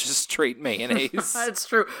off of just straight mayonnaise. That's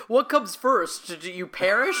true. What comes first? Do you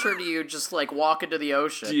perish or do you just like walk into the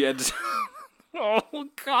ocean? Yeah. Oh,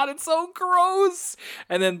 God, it's so gross.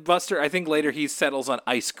 And then Buster, I think later he settles on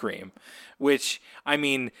ice cream, which, I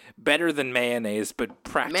mean, better than mayonnaise, but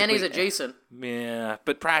practically... Mayonnaise adjacent. Yeah,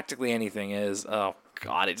 but practically anything is. Oh,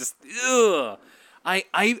 God, it just... Ugh.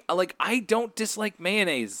 I don't dislike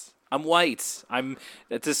mayonnaise. I'm white.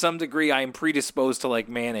 To some degree, I am predisposed to like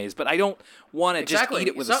mayonnaise, but I don't want to just eat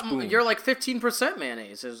it with a spoon. You're like 15%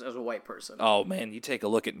 mayonnaise as a white person. Oh, man, you take a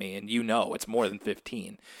look at me, and it's more than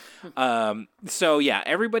 15. So, yeah,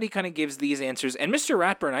 everybody kind of gives these answers, and Mr.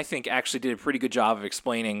 Ratburn, I think, actually did a pretty good job of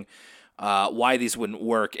explaining why these wouldn't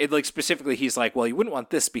work. Specifically, he's like, well, you wouldn't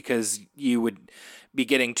want this because you would be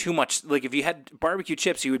getting too much, like if you had barbecue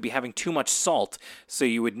chips, you would be having too much salt, so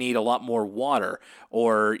you would need a lot more water,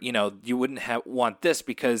 or, you wouldn't want this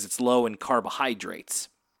because it's low in carbohydrates.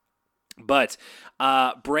 But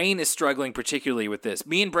Brain is struggling particularly with this.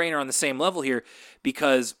 Me and Brain are on the same level here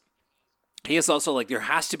because he is also like, there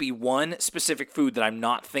has to be one specific food that I'm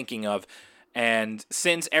not thinking of. And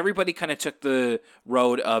since everybody kind of took the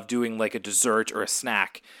road of doing like a dessert or a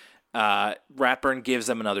snack, Ratburn gives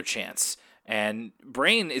them another chance. And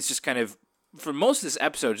Brain is just kind of, for most of this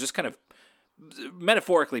episode, just kind of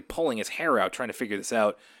metaphorically pulling his hair out, trying to figure this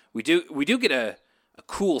out. We do get a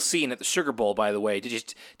cool scene at the Sugar Bowl, by the way. Did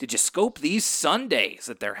you scope these sundaes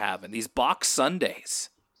that they're having? These box sundaes.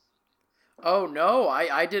 Oh no,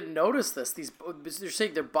 I didn't notice this. They're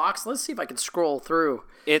saying they're boxed. Let's see if I can scroll through.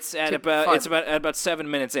 It's about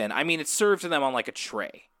 7 minutes in. I mean, it's served to them on like a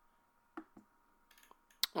tray.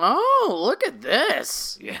 Oh, look at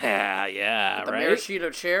this. Yeah, the right? maraschino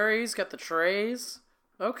cherries, got the trays.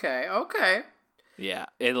 Okay. Yeah,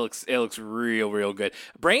 it looks real good.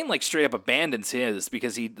 Brain like straight up abandons his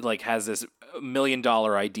because he like has this $1 million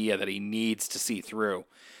idea that he needs to see through.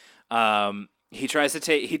 He tries to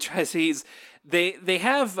take. They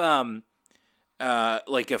have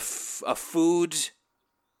like a food.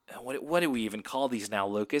 What do we even call these now,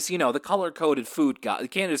 Lucas? The color-coded food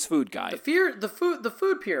guide, Canada's food guide. The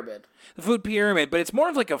food pyramid. The food pyramid, but it's more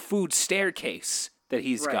of like a food staircase that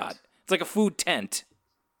he's got. It's like a food tent.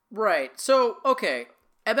 Right. So, okay.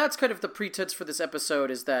 And that's kind of the pretense for this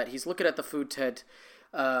episode, is that he's looking at the food tent.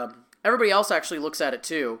 Everybody else actually looks at it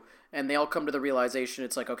too, and they all come to the realization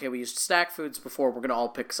it's like, okay, we used snack foods before, we're going to all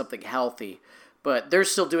pick something healthy. But they're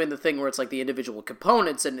still doing the thing where it's like the individual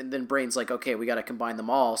components, and then Brain's like, okay, we got to combine them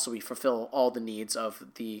all so we fulfill all the needs of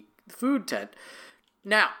the food tent.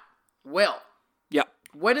 Now, Will. Yeah.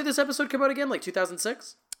 When did this episode come out again? Like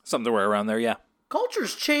 2006? Somewhere around there, yeah.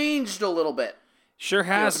 Culture's changed a little bit. Sure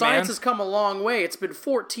has, science has come a long way. It's been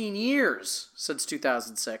 14 years since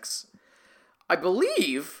 2006. I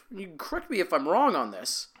believe, you can correct me if I'm wrong on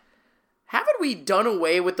this, haven't we done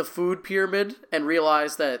away with the food pyramid and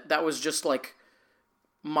realized that was just like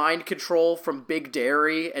mind control from big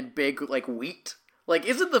dairy and big like wheat? Like,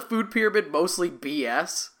 isn't the food pyramid mostly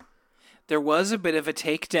BS? There was a bit of a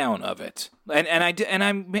takedown of it,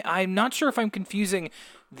 and I'm not sure if I'm confusing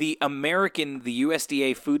the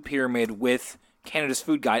USDA food pyramid with Canada's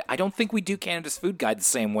Food Guide. I don't think we do Canada's Food Guide the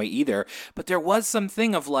same way either, but there was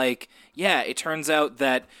something of like, yeah, it turns out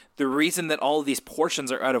that the reason that all of these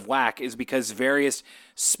portions are out of whack is because various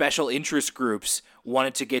special interest groups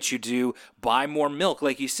wanted to get you to buy more milk,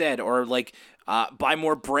 like you said, or like buy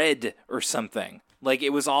more bread or something. Like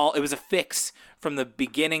it was a fix from the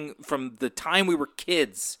beginning, from the time we were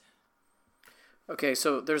kids. Okay,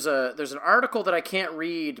 so there's an article that I can't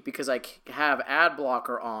read because I have ad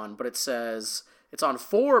blocker on, but it says it's on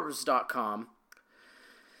Forbes.com,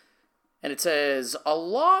 and it says a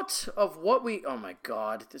lot of what we oh my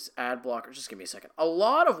god, this ad blocker, just give me a second. A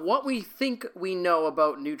lot of what we think we know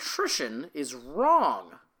about nutrition is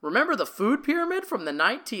wrong. Remember the food pyramid from the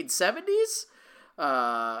 1970s?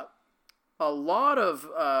 A lot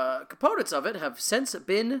of components of it have since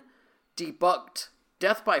been debunked.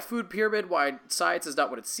 Death by food pyramid, why science is not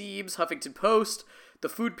what it seems. Huffington Post, the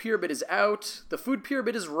food pyramid is out. The food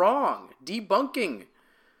pyramid is wrong. Debunking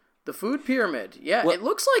the food pyramid. Yeah, well, it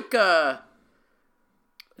looks like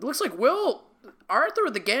Will Arthur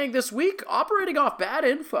and the gang this week operating off bad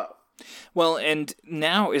info. Well, and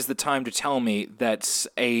now is the time to tell me that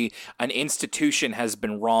an institution has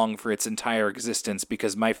been wrong for its entire existence,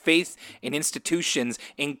 because my faith in institutions,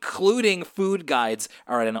 including food guides,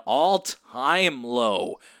 are at an all-time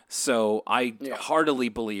low. So I heartily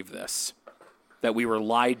believe this, that we were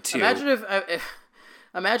lied to.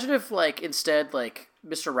 Imagine if like instead like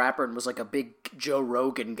Mr. Rapper was like a big Joe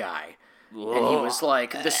Rogan guy. Ugh. And he was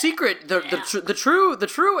like, the secret, the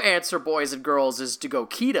true answer, boys and girls, is to go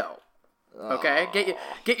keto. Okay,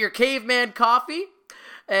 get your caveman coffee,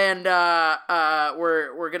 and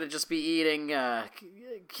we're gonna just be eating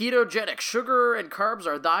ketogenic. Sugar and carbs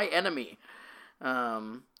are thy enemy.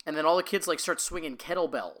 And then all the kids like start swinging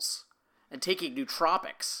kettlebells and taking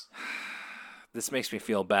nootropics. This makes me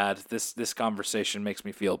feel bad. This conversation makes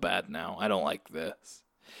me feel bad now. I don't like this.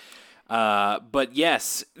 But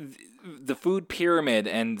yes, the food pyramid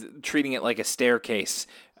and treating it like a staircase.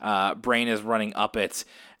 Brain is running up it.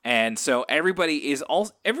 And so everybody's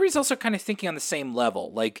also kind of thinking on the same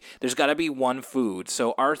level. Like, there's got to be one food.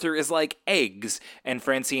 So Arthur is like eggs, and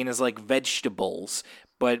Francine is like vegetables.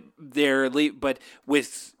 But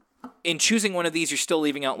in choosing one of these, you're still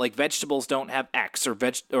leaving out like vegetables don't have X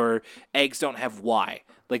or eggs don't have Y.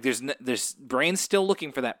 Like there's Brain's still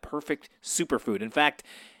looking for that perfect superfood. In fact,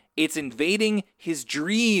 it's invading his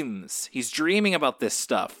dreams. He's dreaming about this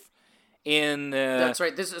stuff. That's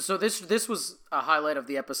right. This was a highlight of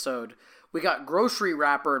the episode. We got Grocery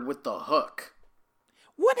Rapper and With the Hook.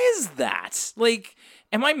 What is that? Like,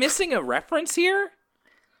 am I missing a reference here?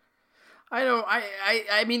 I don't.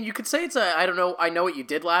 I mean, you could say it's a. I don't know. I Know What You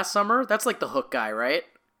Did Last Summer. That's like the Hook guy, right?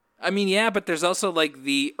 I mean, yeah, but there's also like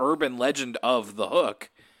the urban legend of the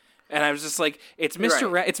Hook. And I was just like, it's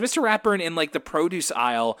Mr. Rapper in like the produce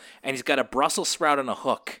aisle, and he's got a Brussels sprout on a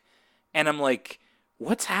hook, and I'm like,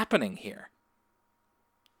 what's happening here?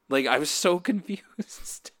 Like, I was so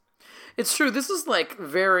confused. It's true. This is like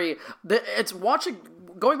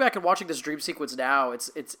going back and watching this dream sequence now.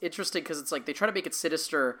 It's interesting because it's like they try to make it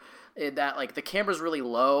sinister in that like the camera's really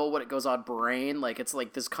low when it goes on Brain. Like it's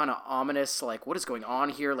like this kind of ominous, like what is going on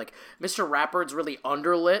here? Like Mr. Rappard's really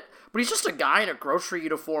underlit, but he's just a guy in a grocery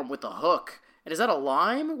uniform with a hook. And is that a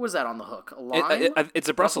lime? What is that on the hook? A lime? It's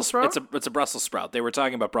a Brussels sprout. It's a Brussels sprout. They were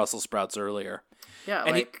talking about Brussels sprouts earlier. Yeah,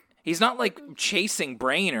 and he's not like chasing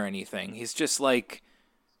Brain or anything. He's just like,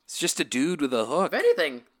 it's just a dude with a hook. If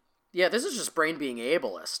anything, yeah, this is just Brain being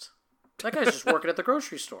ableist. That guy's just working at the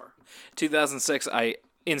grocery store. 2006, I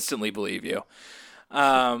instantly believe you.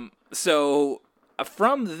 So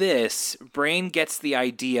from this, Brain gets the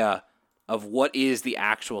idea of what is the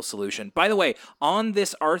actual solution. By the way, on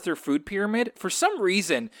this Arthur food pyramid, for some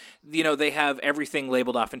reason, they have everything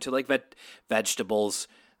labeled off into like vegetables,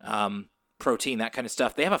 protein, that kind of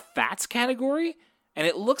stuff. They have a fats category, and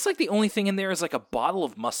it looks like the only thing in there is like a bottle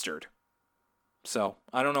of mustard. So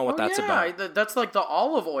I don't know what that's about. That's like the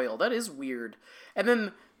olive oil. That is weird. And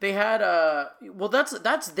then they had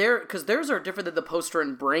that's there because theirs are different than the poster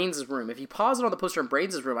in Brains' room. If you pause it on the poster in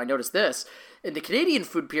Brains' room, I noticed this in the Canadian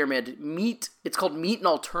food pyramid. It's called meat and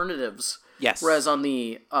alternatives. Yes. Whereas on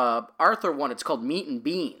the Arthur one, it's called meat and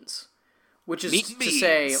beans, which is to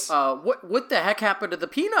say, what the heck happened to the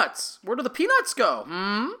peanuts? Where do the peanuts go?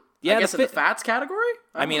 Yeah, I guess in the fats category.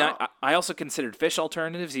 I mean, I also considered fish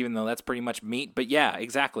alternatives, even though that's pretty much meat. But yeah,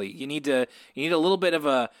 exactly. You need a little bit of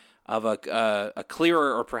a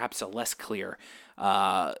clearer or perhaps a less clear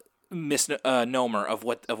misnomer of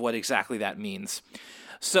what exactly that means.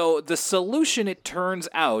 So the solution, it turns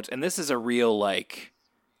out, and this is a real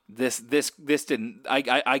This didn't.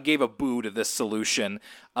 I gave a boo to this solution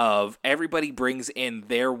of everybody brings in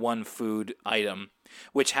their one food item,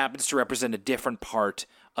 which happens to represent a different part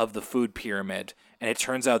of the food pyramid. And it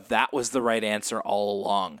turns out that was the right answer all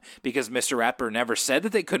along, because Mr. Ratburn never said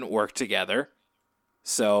that they couldn't work together.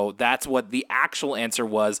 So that's what the actual answer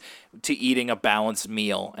was to eating a balanced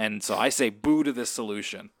meal. And so I say boo to this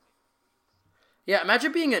solution. Yeah,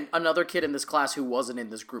 imagine being another kid in this class who wasn't in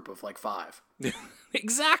this group of like 5.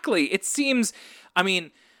 Exactly. It seems, I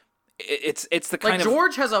mean, it's the kind like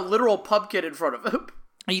George has a literal pub kid in front of him.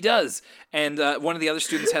 He does. And one of the other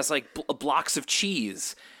students has like blocks of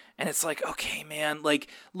cheese. And it's like, okay, man, like,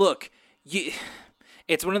 look,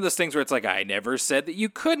 it's one of those things where it's like, I never said that you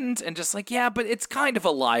couldn't. And just like, yeah, but it's kind of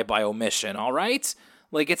a lie by omission, all right?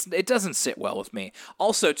 Like, it doesn't sit well with me.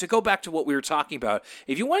 Also, to go back to what we were talking about,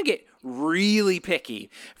 if you want to get really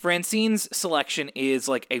picky, Francine's selection is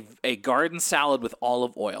like a garden salad with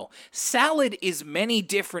olive oil. Salad is many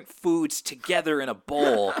different foods together in a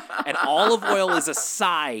bowl, and olive oil is a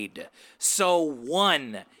side. So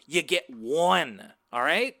you get one, all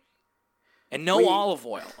right? And no olive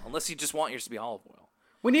oil, unless you just want yours to be olive oil.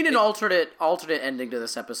 We need an alternate ending to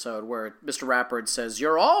this episode where Mr. Rappard says,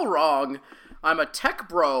 "You're all wrong. I'm a tech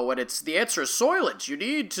bro, and the answer is Soylent. You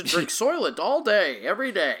need to drink Soylent all day,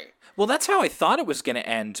 every day." Well, that's how I thought it was going to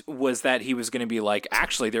end, was that he was going to be like,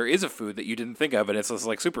 actually, there is a food that you didn't think of, and it's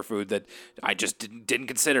like superfood that I just didn't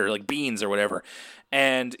consider, like beans or whatever.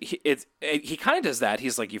 And he kind of does that.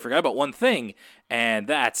 He's like, you forgot about one thing, and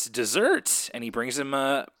that's dessert. And he brings him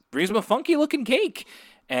a funky-looking cake.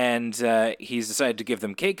 And he's decided to give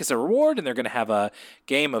them cake as a reward, and they're going to have a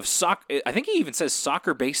game of soccer. I think he even says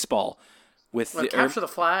soccer baseball. Capture the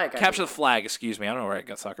flag. Capture the flag, excuse me. I don't know where I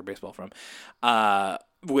got soccer baseball from.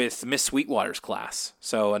 With Miss Sweetwater's class.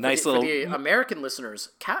 So for the American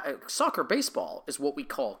listeners, soccer baseball is what we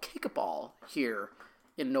call kickball here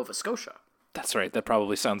in Nova Scotia. That's right. That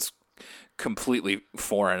probably sounds completely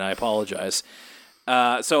foreign. I apologize.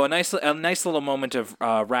 So a nice little moment of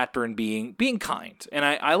Ratburn being kind, and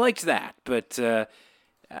I liked that. But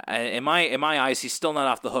in my eyes, he's still not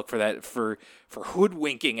off the hook for that for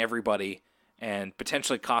hoodwinking everybody and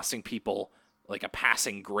potentially costing people like a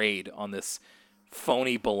passing grade on this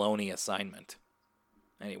phony baloney assignment.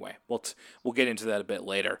 Anyway, we'll get into that a bit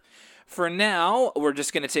later. For now, we're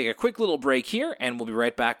just going to take a quick little break here, and we'll be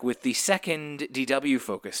right back with the second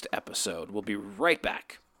DW-focused episode. We'll be right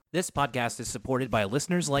back. This podcast is supported by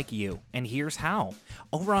listeners like you, and here's how.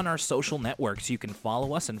 Over on our social networks, you can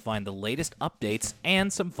follow us and find the latest updates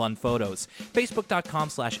and some fun photos.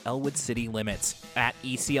 Facebook.com/Elwood City Limits, at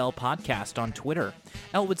ECL Podcast on Twitter,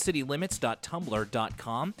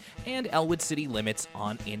 ElwoodCityLimits.tumblr.com, and Elwood City Limits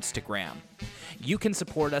on Instagram. You can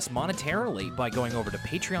support us monetarily by going over to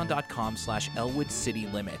patreon.com/Elwood City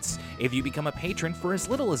Limits. If you become a patron for as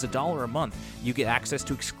little as $1 a month, you get access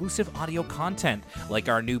to exclusive audio content like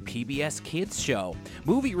our new PBS Kids show,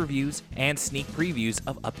 movie reviews, and sneak previews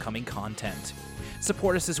of upcoming content.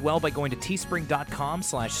 Support us as well by going to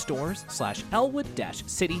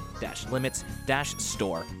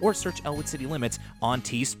teespring.com/stores/Elwood-City-Limits-store or search Elwood City Limits on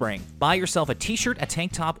Teespring. Buy yourself a t-shirt, a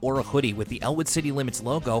tank top, or a hoodie with the Elwood City Limits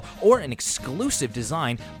logo or an exclusive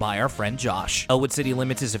design by our friend Josh. Elwood City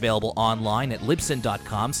Limits is available online at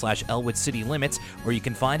libsyn.com/Elwood City Limits, or you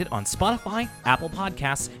can find it on Spotify, Apple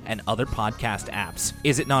Podcasts, and other podcast apps.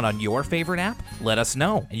 Is it not on your favorite app? Let us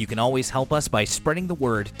know, and you can always help us by spreading the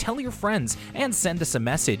word, tell your friends, and send us a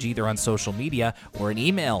message either on social media or an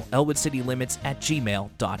email,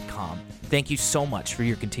 elwoodcitylimits@gmail.com. Thank you so much for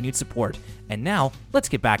your continued support. And now, let's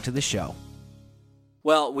get back to the show.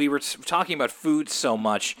 Well, we were talking about food so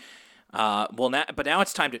much, but now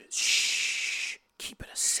it's time to keep it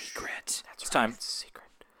a secret. It's time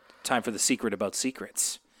for the secret about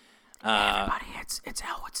secrets. Hey everybody, it's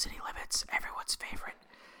Elwood City Limits, everyone's favorite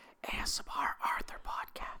ASMR Arthur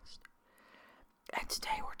podcast. And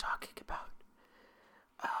today we're talking about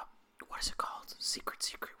what is it called? Secret.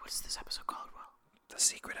 What is this episode called, Will? The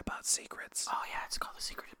secret about secrets. Oh yeah, it's called The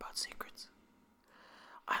Secret About Secrets.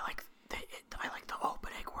 I like the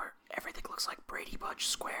opening where everything looks like Brady Bunch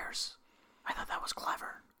squares. I thought that was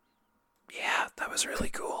clever. Yeah, that was really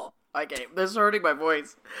cool. Okay, this is hurting my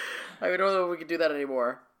voice. I don't know if we can do that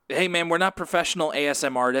anymore. Hey man, we're not professional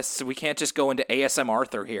ASM artists, so we can't just go into ASM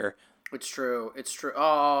Arthur here. It's true.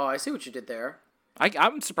 Oh, I see what you did there.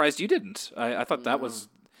 I'm surprised you didn't. I thought that was...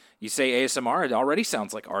 You say ASMR, it already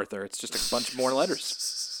sounds like Arthur. It's just a bunch more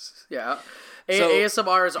letters. Yeah.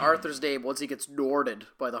 ASMR is Arthur's name once he gets Norded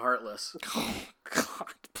by the Heartless. Oh,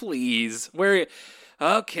 God, please. Where...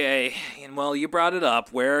 Okay, and well, you brought it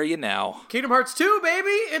up. Where are you now? Kingdom Hearts 2, baby!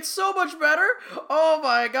 It's so much better! Oh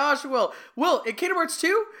my gosh, Will. Will, in Kingdom Hearts 2,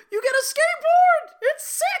 you get a skateboard! It's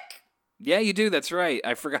sick! Yeah, you do. That's right.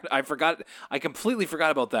 I forgot. I completely forgot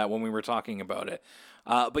about that when we were talking about it.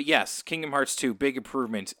 But yes, Kingdom Hearts 2, big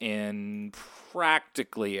improvement in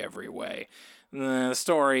practically every way. The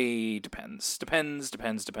story depends on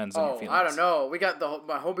your feelings. I don't know. We got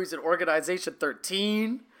my homies in Organization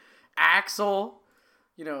 13, Axel,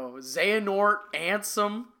 Xehanort,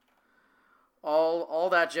 Ansem, all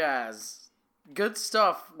that jazz. Good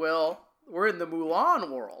stuff, Will. We're in the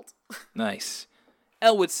Mulan world. Nice.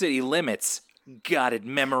 Elwood City Limits. Got it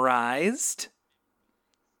memorized?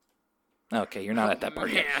 Okay, you're not at that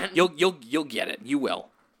part yet. You'll get it. You will.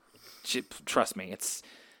 Trust me. It's...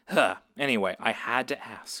 Anyway, I had to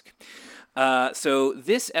ask. So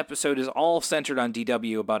this episode is all centered on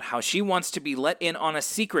DW about how she wants to be let in on a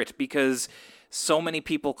secret because so many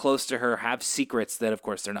people close to her have secrets that, of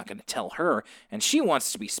course, they're not going to tell her, and she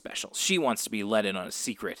wants to be special. She wants to be let in on a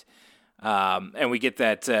secret. And we get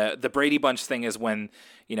that the Brady Bunch thing is when,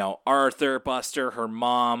 Arthur, Buster, her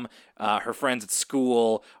mom, her friends at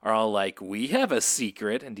school are all like, we have a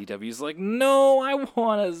secret. And DW's like, no, I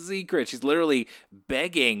want a secret. She's literally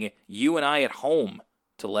begging you and I at home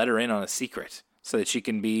to let her in on a secret so that she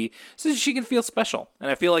can feel special. And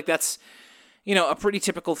I feel like that's, a pretty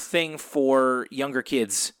typical thing for younger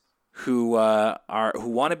kids who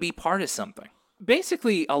want to be part of something.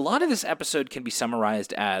 Basically, a lot of this episode can be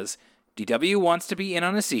summarized as DW wants to be in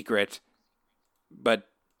on a secret, but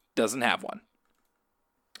doesn't have one.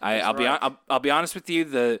 I'll be honest with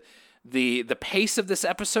you. The pace of this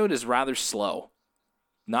episode is rather slow.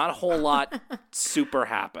 Not a whole lot super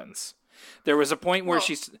happens. There was a point where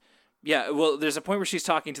there's a point where she's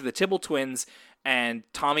talking to the Tibble twins, and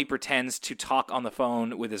Tommy pretends to talk on the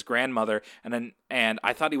phone with his grandmother, and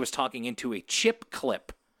I thought he was talking into a chip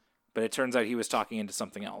clip, but it turns out he was talking into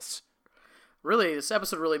something else. Really, this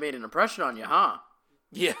episode really made an impression on you, huh?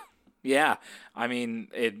 Yeah. I mean,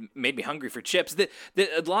 it made me hungry for chips.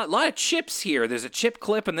 A lot of chips here. There's a chip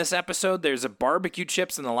clip in this episode. There's a barbecue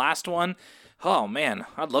chips in the last one. Oh, man,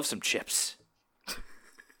 I'd love some chips.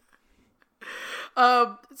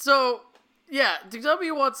 So, yeah,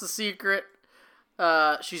 DW wants a secret.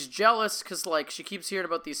 She's jealous because, she keeps hearing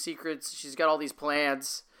about these secrets. She's got all these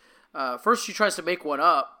plans. First, she tries to make one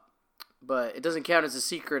up, but it doesn't count as a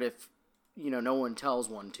secret if no one tells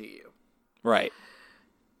one to you. Right.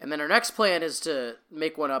 And then her next plan is to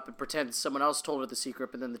make one up and pretend someone else told her the secret,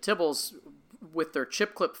 but then the Tibbles, with their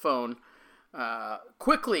chip clip phone,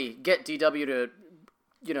 quickly get DW to,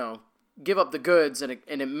 give up the goods and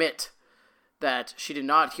admit that she did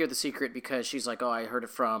not hear the secret because she's like, oh, I heard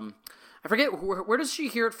it from... I forget, where does she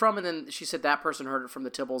hear it from? And then she said that person heard it from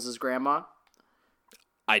the Tibbles' grandma?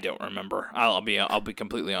 I don't remember. I'll be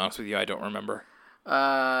completely honest with you. I don't remember.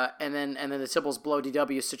 And then the Tibbles blow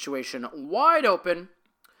DW's situation wide open,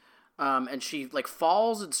 and she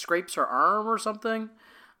falls and scrapes her arm or something,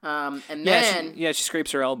 and then she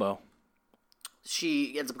scrapes her elbow.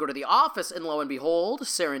 She ends up going to the office, and lo and behold,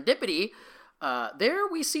 serendipity. There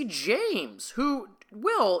we see James, who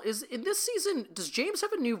is in this season. Does James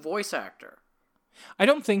have a new voice actor? I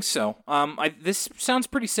don't think so. This sounds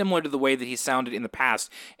pretty similar to the way that he sounded in the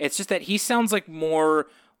past. It's just that he sounds more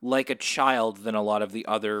like a child than a lot of the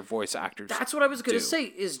other voice actors. That's what I was going to say,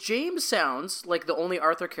 is James sounds like the only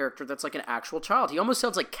Arthur character that's like an actual child. He almost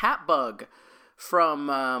sounds like Catbug from,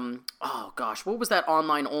 what was that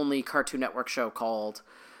online-only Cartoon Network show called?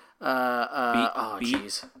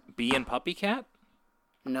 Jeez. Bee and Puppy Cat?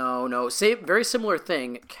 No. Very similar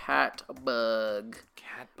thing. Catbug.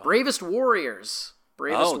 Bravest Warriors.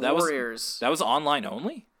 That was online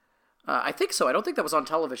only? I think so. I don't think that was on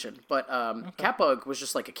television, but Catbug was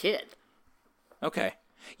just like a kid. Okay.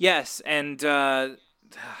 Yes, and I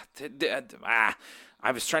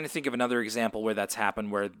was trying to think of another example where that's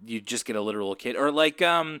happened, where you just get a literal kid, or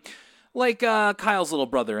Kyle's little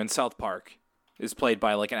brother in South Park is played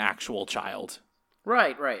by an actual child.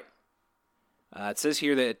 Right. It says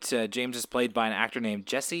here that James is played by an actor named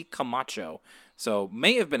Jesse Camacho, so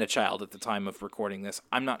may have been a child at the time of recording this.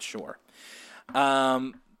 I'm not sure.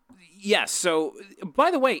 Yes, so, by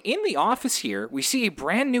the way, in the office here, we see a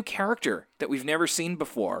brand new character that we've never seen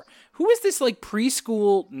before. Who is this,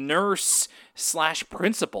 preschool nurse /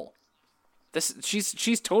 principal?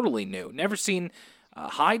 She's totally new. Never seen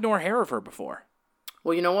hide nor hair of her before.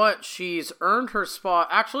 Well, you know what? She's earned her spot.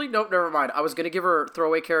 Actually, nope, never mind. I was going to give her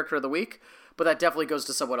throwaway character of the week, but that definitely goes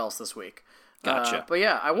to someone else this week. Gotcha. But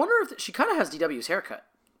yeah, I wonder if she kind of has DW's haircut.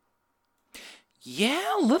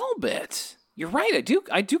 Yeah, a little bit. You're right.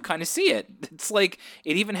 I do kind of see it. It's like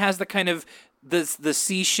it even has the kind of the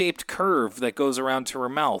C-shaped curve that goes around to her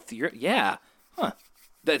mouth. Yeah. Huh.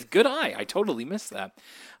 That's good eye. I totally missed that.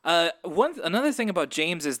 Another thing about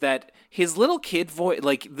James is that his little kid voice,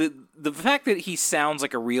 like the fact that he sounds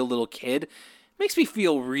like a real little kid, makes me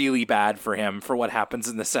feel really bad for him for what happens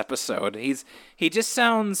in this episode. He just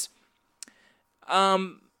sounds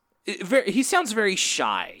he sounds very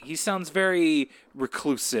shy. He sounds very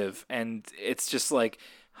reclusive, and it's just like,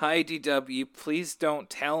 "Hi, DW, please don't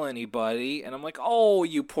tell anybody." And I'm like, "Oh,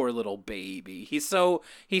 you poor little baby." He's so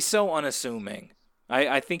unassuming.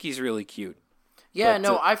 I think he's really cute. Yeah,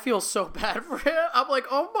 no, I feel so bad for him. I'm like,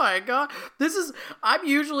 oh my god, I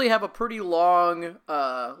usually have a pretty long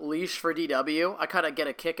leash for DW. I kind of get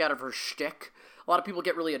a kick out of her shtick. A lot of people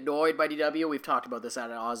get really annoyed by DW. We've talked about this at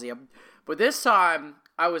Nauseam. But this time,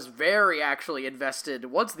 I was very actually invested.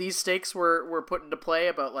 Once these stakes were put into play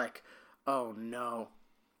about like, oh no,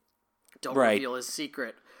 don't reveal his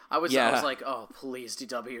secret. I was like, oh please,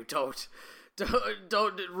 DW,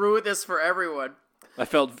 don't ruin this for everyone.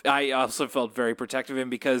 I also felt very protective of him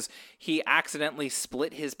because he accidentally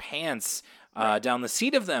split his pants down the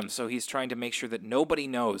seat of them, so he's trying to make sure that nobody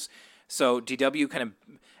knows. So DW kind of,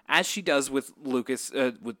 as she does with Lucas,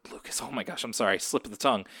 oh my gosh, I'm sorry, slip of the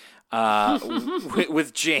tongue,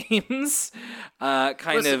 with James,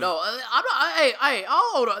 Listen, no, I'm not, hey,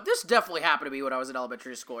 hold on. This definitely happened to me when I was in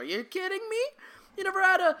elementary school. Are you kidding me? You never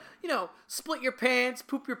had to, split your pants,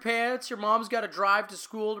 poop your pants, your mom's got to drive to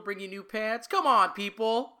school to bring you new pants? Come on,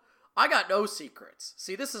 people. I got no secrets.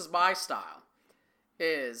 See, this is my style.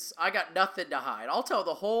 I got nothing to hide. I'll tell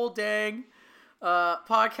the whole dang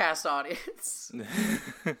podcast audience.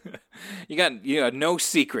 You got no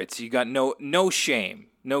secrets. You got no shame.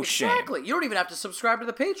 No shame. Exactly. You don't even have to subscribe to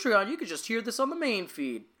the Patreon. You can just hear this on the main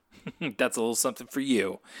feed. That's a little something for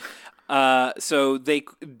you. So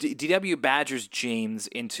DW badgers James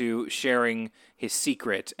into sharing his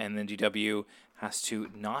secret, and then DW has to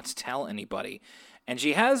not tell anybody. And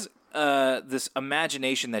she has this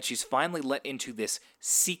imagination that she's finally let into this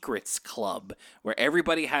secrets club where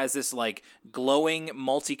everybody has this like glowing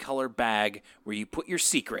multicolor bag where you put your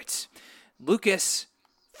secrets. Lucas,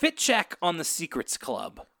 fit check on the secrets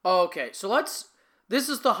club. Okay, so this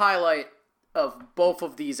is the highlight of both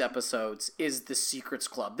of these episodes is the Secrets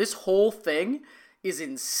Club. This whole thing is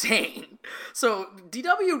insane. So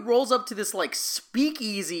DW rolls up to this like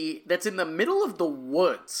speakeasy that's in the middle of the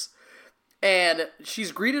woods. And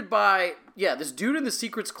she's greeted by, this dude in the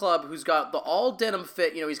Secrets Club who's got the all denim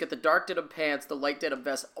fit. He's got the dark denim pants, the light denim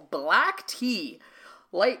vest, black tee,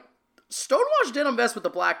 light stonewashed denim vest with the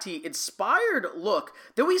black tee, inspired look.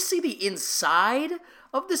 Then we see the inside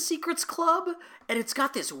of the Secrets Club, and it's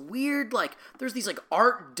got this weird, like, there's these, like,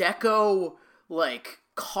 Art Deco, like,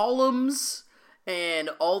 columns, and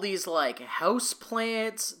all these, like, house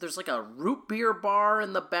plants. There's, like, a root beer bar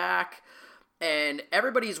in the back, and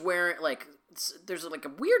everybody's wearing, like, there's, like, a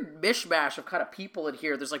weird mishmash of kind of people in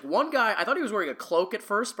here. There's, like, one guy, I thought he was wearing a cloak at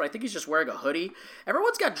first, but I think he's just wearing a hoodie.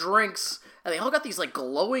 Everyone's got drinks, and they all got these, like,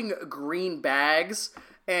 glowing green bags.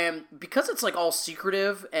 And because it's, like, all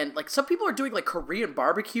secretive, and, like, some people are doing, like, Korean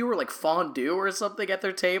barbecue or, like, fondue or something at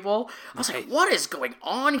their table. I was like, what is going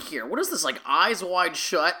on here? What is this, like, eyes wide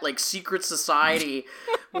shut, like, secret society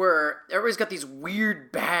where everybody's got these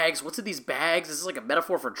weird bags? What's in these bags? Is this, like, a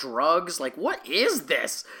metaphor for drugs? Like, what is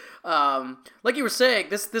this? Like you were saying,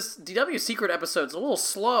 this DW secret episode is a little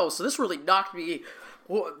slow, so this really knocked me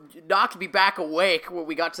back awake when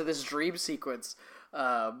we got to this dream sequence.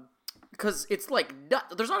 Because it's like,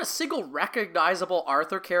 there's not a single recognizable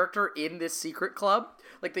Arthur character in this secret club.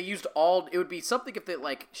 Like, they used it would be something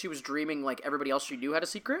if she was dreaming like everybody else she knew had a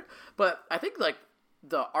secret. But I think, like,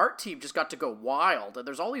 the art team just got to go wild. And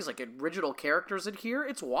there's all these, like, original characters in here.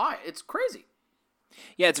 It's wild. It's crazy.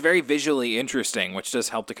 Yeah, it's very visually interesting, which does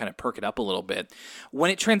help to kind of perk it up a little bit. When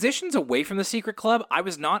it transitions away from the secret club, I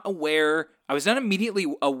was not immediately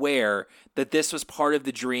aware that this was part of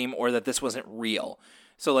the dream or that this wasn't real.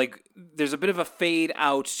 So, like, there's a bit of a fade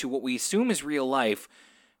out to what we assume is real life,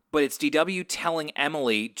 but it's DW telling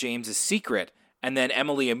Emily James's secret, and then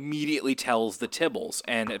Emily immediately tells the Tibbles,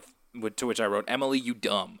 and to which I wrote, "Emily, you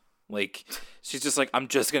dumb." Like, she's just like, "I'm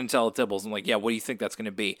just going to tell the Tibbles." I'm like, "Yeah, what do you think that's going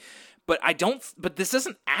to be?" But this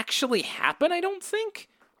doesn't actually happen, I don't think.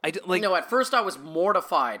 No, at first I was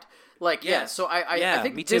mortified. Like, so I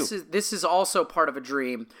think me too. This is also part of a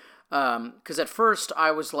dream. Because at first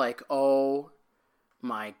I was like, oh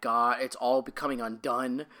my god, it's all becoming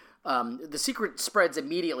undone. The secret spreads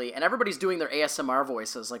immediately, and everybody's doing their ASMR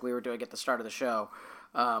voices like we were doing at the start of the show.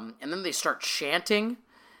 And then they start chanting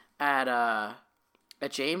at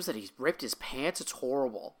at James that he's ripped his pants. It's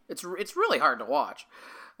horrible. It's really hard to watch.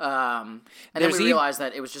 And then we realized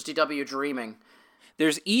that it was just DW dreaming.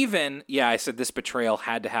 There's even, I said this betrayal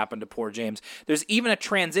had to happen to poor James. There's even a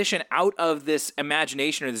transition out of this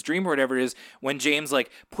imagination or this dream or whatever it is when James like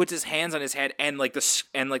puts his hands on his head and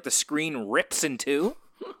the screen rips in two.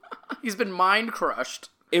 He's been mind crushed.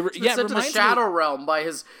 He's been sent to the shadow realm by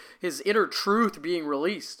his inner truth being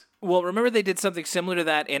released. Well, remember they did something similar to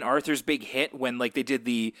that in Arthur's Big Hit when like they did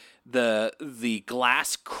the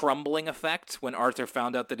glass crumbling effect when Arthur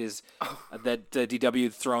found out that DW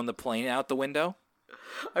had thrown the plane out the window.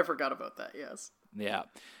 I forgot about that. Yes. Yeah.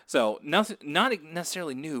 So nothing, not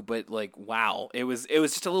necessarily new, but like wow, it was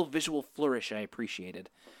just a little visual flourish I appreciated.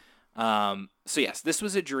 So yes, this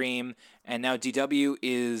was a dream, and now DW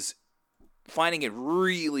is finding it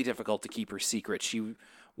really difficult to keep her secret. She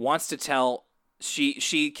wants to tell.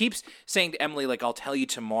 She keeps saying to Emily, like, I'll tell you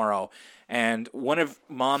tomorrow. And one of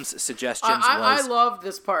Mom's suggestions was... I love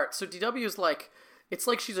this part. So DW is like, it's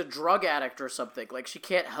like she's a drug addict or something. Like, she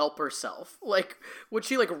can't help herself. Like, when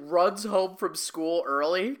she, like, runs home from school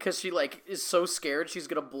early because she, like, is so scared she's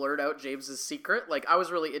going to blurt out James's secret. Like, I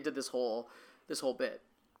was really into this whole bit.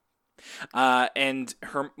 And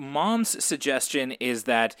her mom's suggestion is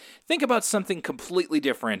that think about something completely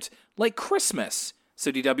different, like Christmas.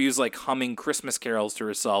 So DW's like humming Christmas carols to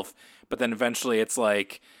herself, but then eventually it's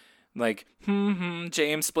like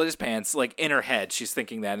James split his pants. Like in her head, she's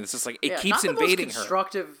thinking that, and it's just like it keeps invading her.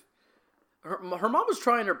 Her mom was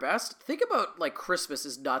trying her best. Think about like Christmas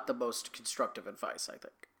is not the most constructive advice, I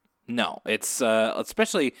think. No, it's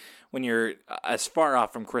especially when you're as far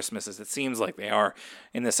off from Christmas as it seems like they are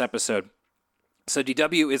in this episode. So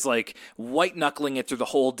DW is like white knuckling it through the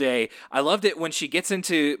whole day. I loved it when she gets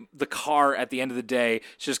into the car at the end of the day.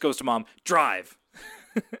 She just goes to Mom, drive.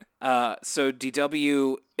 So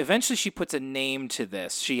DW, eventually she puts a name to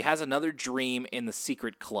this. She has another dream in the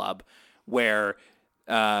secret club where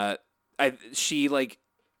she like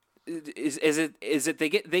is it they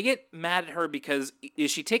get mad at her because is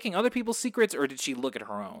she taking other people's secrets or did she look at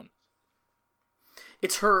her own?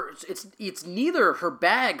 It's neither. Her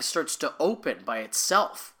bag starts to open by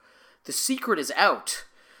itself. The secret is out.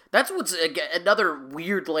 That's what's another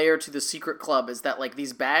weird layer to the secret club is that like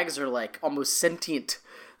these bags are like almost sentient,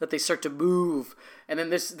 that they start to move, and then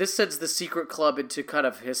this sends the secret club into kind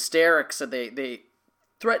of hysterics, and they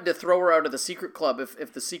threaten to throw her out of the secret club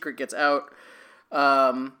if the secret gets out.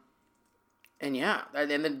 And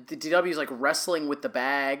then the DW is like wrestling with the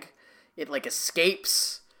bag. It like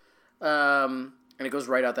escapes. And it goes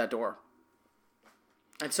right out that door.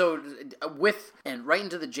 And so, right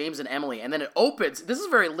into the James and Emily, and then it opens. This is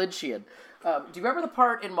very Lynchian. Do you remember the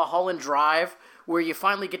part in Mulholland Drive where you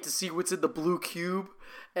finally get to see what's in the blue cube,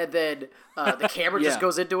 and then the camera just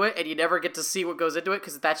goes into it, and you never get to see what goes into it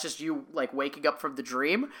because that's just you like waking up from the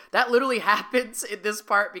dream? That literally happens in this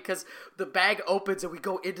part because the bag opens and we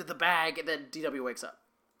go into the bag, and then DW wakes up.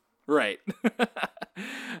 Right.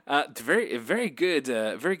 Very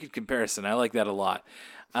good comparison. I like that a lot.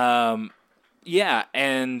 And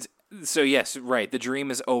so yes, right. The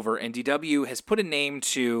dream is over, and DW has put a name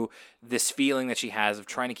to this feeling that she has of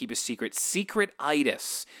trying to keep a secret.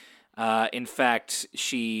 Secret-itis. In fact,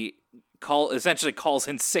 she essentially calls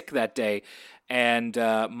in sick that day, and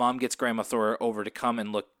Mom gets Grandma Thora over to come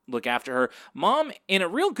and look after her. Mom, in a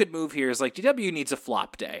real good move here, is like, DW needs a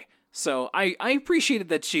flop day. So I appreciated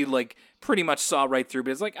that she like pretty much saw right through,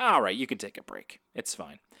 but it's like, all right, you can take a break. It's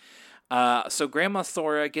fine. So Grandma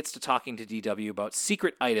Thora gets to talking to DW about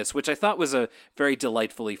secret-itis, which I thought was a very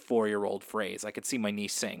delightfully 4-year-old phrase. I could see my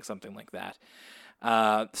niece saying something like that.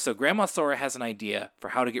 So Grandma Thora has an idea for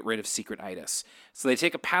how to get rid of secret-itis. So they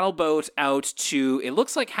take a paddle boat out to, it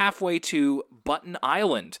looks like halfway to Button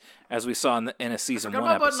Island, as we saw in a season 1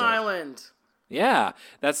 episode. Button Island. Yeah,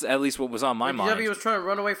 that's at least what was on my mind. DW was trying to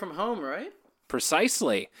run away from home, right?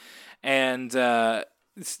 Precisely. And,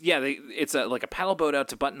 it's like a paddle boat out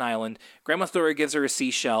to Button Island. Grandma Thora gives her a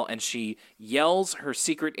seashell, and she yells her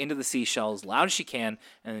secret into the seashell as loud as she can,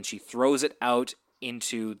 and then she throws it out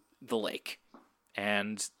into the lake.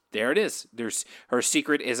 And there it is. Her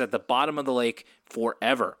secret is at the bottom of the lake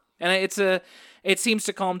forever. And it seems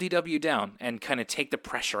to calm DW down and kind of take the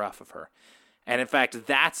pressure off of her. And in fact,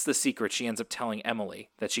 that's the secret she ends up telling Emily,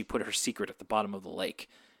 that she put her secret at the bottom of the lake.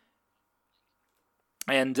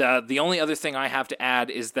 And the only other thing I have to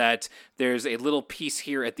add is that there's a little piece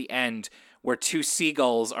here at the end where 2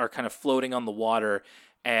 seagulls are kind of floating on the water,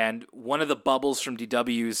 and one of the bubbles from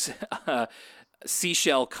DW's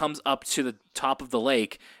seashell comes up to the top of the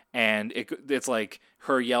lake, and it's like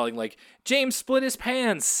her yelling like, James split his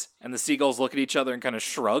pants, and the seagulls look at each other and kind of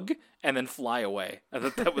shrug and then fly away. I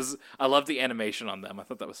thought that was, I love the animation on them. I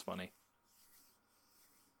thought that was funny.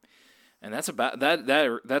 And that's about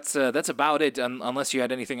that's about it, unless you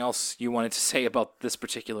had anything else you wanted to say about this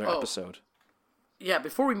particular episode. Yeah,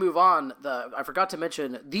 before we move on, I forgot to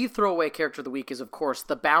mention the throwaway character of the week is, of course,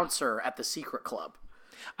 the bouncer at the Secret Club.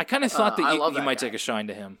 I kind of thought that you might guy. take a shine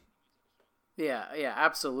to him. Yeah,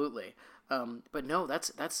 absolutely. But no,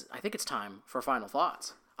 that's. I think it's time for final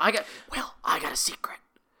thoughts. I got a secret.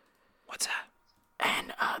 What's that?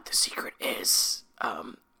 And the secret is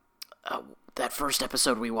that first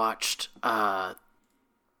episode we watched. I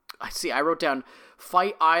wrote down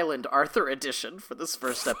Fight Island Arthur edition for this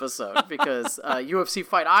first episode because UFC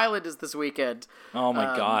Fight Island is this weekend. Oh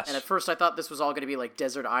my gosh. And at first I thought this was all going to be like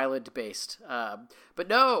Desert Island based. But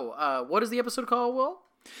no, what is the episode called, Will?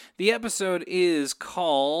 The episode is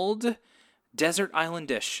called Desert Island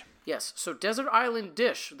Dish. Yes, so Desert Island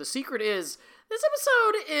Dish. The secret is, this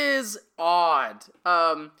episode is odd.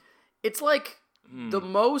 It's like the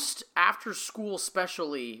most after-school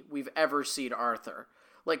specially we've ever seen Arthur.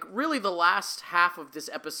 Like, really the last half of this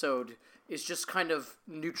episode is just kind of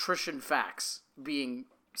nutrition facts being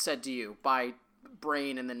said to you by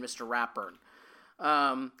Brain and then Mr. Ratburn.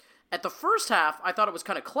 At the first half, I thought it was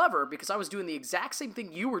kind of clever because I was doing the exact same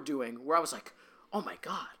thing you were doing, where I was like, oh my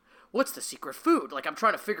god, what's the secret food? Like, I'm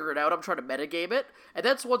trying to figure it out, I'm trying to metagame it, and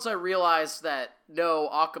that's once I realized that, no,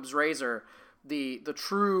 Occam's razor, the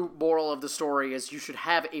true moral of the story is you should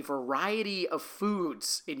have a variety of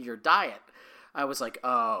foods in your diet. I was like,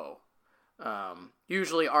 oh.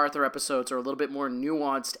 Usually Arthur episodes are a little bit more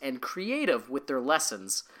nuanced and creative with their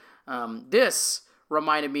lessons. This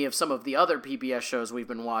reminded me of some of the other PBS shows we've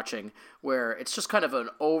been watching, where it's just kind of an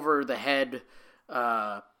over-the-head,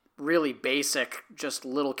 really basic, just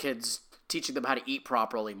little kids teaching them how to eat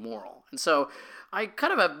properly moral. And so I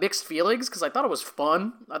kind of have mixed feelings because I thought it was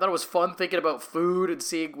fun. I thought it was fun thinking about food and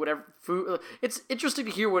seeing whatever food. It's interesting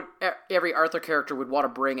to hear what every Arthur character would want to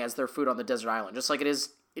bring as their food on the desert island, just like it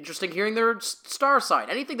is interesting hearing their star sign.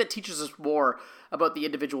 Anything that teaches us more about the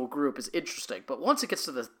individual group is interesting. But once it gets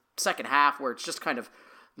to the second half where it's just kind of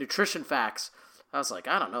nutrition facts, I was like,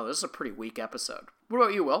 I don't know, this is a pretty weak episode. What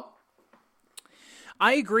about you, Will?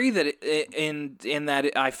 I agree that in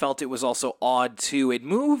that I felt it was also odd too. It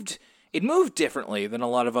moved differently than a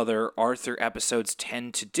lot of other Arthur episodes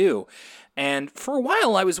tend to do. And for a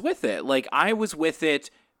while I was with it. Like, I was with it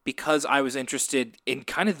because I was interested in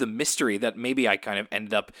kind of the mystery that maybe I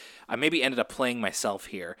ended up playing myself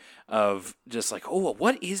here, of just like, oh,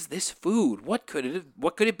 what is this food? What could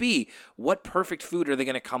it be? What perfect food are they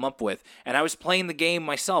going to come up with? And I was playing the game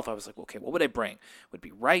myself. I was like, okay, what would I bring? Would it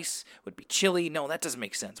be rice? Would it be chili? No, that doesn't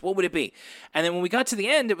make sense. What would it be? And then when we got to the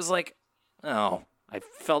end, it was like, oh, I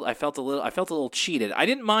felt a little cheated. I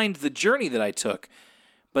didn't mind the journey that I took,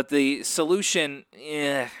 but the solution,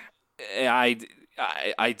 as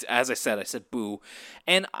I said boo.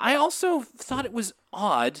 And I also thought it was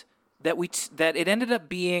odd that that it ended up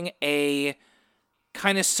being a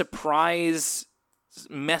kind of surprise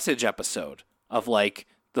message episode of like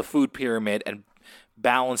the food pyramid and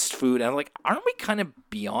balanced food. And I'm like, aren't we kind of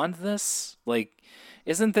beyond this? Like,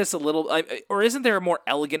 isn't this a little, or isn't there a more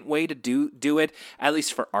elegant way to do it, at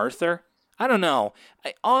least for Arthur? I don't know.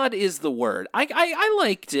 Odd is the word. I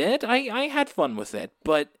liked it. I had fun with it,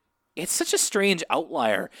 but it's such a strange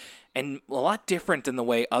outlier and a lot different than the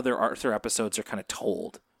way other Arthur episodes are kind of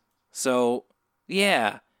told. So,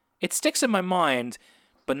 yeah, it sticks in my mind,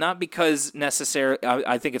 but not because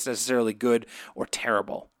I think it's necessarily good or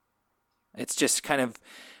terrible. It's just kind of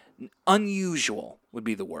unusual would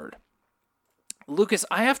be the word. Lucas,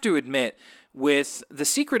 I have to admit, with The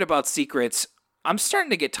Secret About Secrets, I'm starting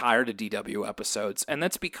to get tired of DW episodes, and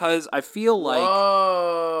that's because I feel like...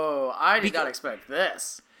 Whoa, I did not expect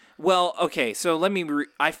this. Well, okay, so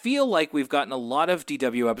I feel like we've gotten a lot of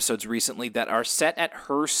DW episodes recently that are set at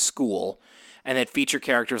her school and that feature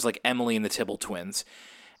characters like Emily and the Tibble twins.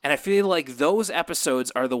 And I feel like those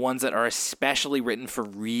episodes are the ones that are especially written for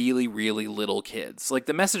really, really little kids. Like,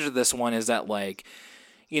 the message of this one is that, like,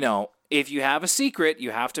 you know, if you have a secret,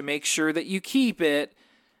 you have to make sure that you keep it,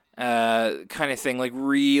 kind of thing, like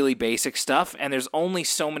really basic stuff. And there's only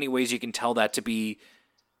so many ways you can tell that to be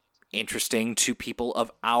interesting to people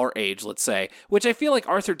of our age, let's say, which I feel like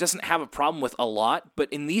Arthur doesn't have a problem with a lot.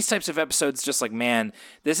 But in these types of episodes, just like, man,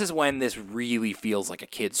 this is when this really feels like a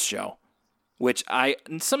kid's show, which I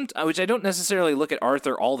don't necessarily look at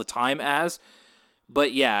Arthur all the time as.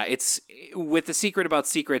 But yeah, it's with The Secret About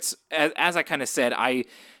Secrets, as I kind of said, I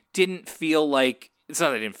didn't feel like it's not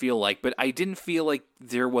that I didn't feel like, but I didn't feel like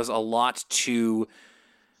there was a lot to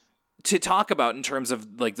talk about in terms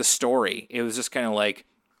of like the story. It was just kind of like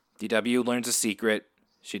DW learns a secret.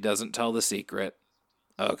 She doesn't tell the secret.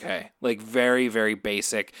 Okay. Like very, very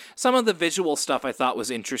basic. Some of the visual stuff I thought was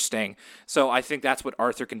interesting. So I think that's what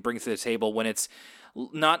Arthur can bring to the table when it's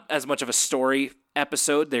not as much of a story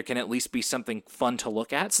episode. There can at least be something fun to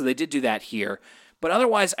look at. So they did do that here. But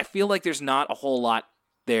otherwise, I feel like there's not a whole lot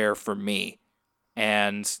there for me.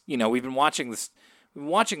 And, you know, we've been watching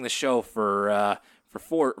the show for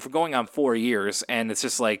going on 4 years, and it's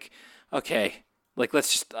just like, okay, like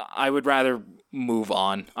I would rather move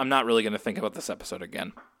on. I'm not really going to think about this episode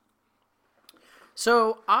again.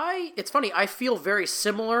 So it's funny, I feel very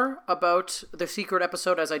similar about the secret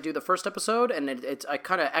episode as I do the first episode, and I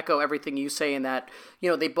kind of echo everything you say in that, you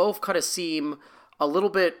know, they both kind of seem a little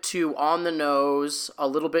bit too on the nose, a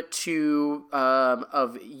little bit too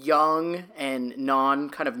of young and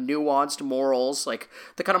non kind of nuanced morals, like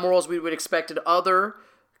the kind of morals we would expect in other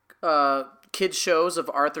kids shows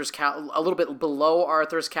of Arthur's a little bit below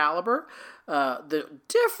Arthur's caliber. The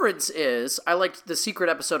difference is I liked the secret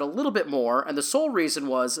episode a little bit more, and the sole reason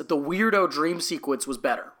was the weirdo dream sequence was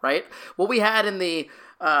better, right? What we had in the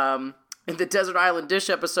Desert Island Dish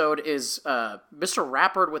episode is Mr.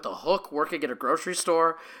 Rappard with a hook working at a grocery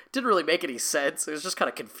store. Didn't really make any sense. It was just kind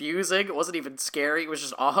of confusing. It wasn't even scary. It was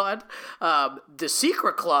just odd. The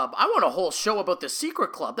Secret Club. I want a whole show about the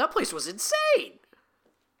Secret Club. That place was insane.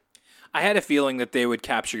 I had a feeling that they would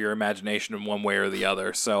capture your imagination in one way or the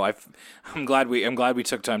other. So I'm glad we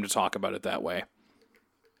took time to talk about it that way.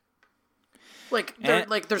 Like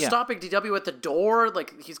they're stopping DW at the door.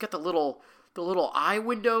 Like he's got the little eye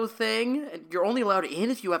window thing, and you're only allowed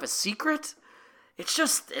in if you have a secret. It's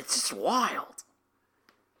just wild.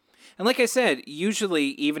 And like I said, usually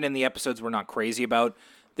even in the episodes we're not crazy about,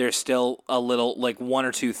 there's still a little, like one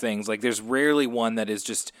or two things. Like there's rarely one that is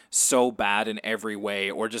just so bad in every way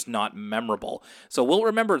or just not memorable. So we'll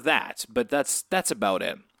remember that, but that's about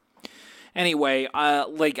it. Anyway, I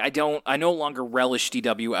no longer relish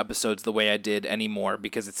DW episodes the way I did anymore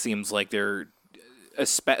because it seems like they're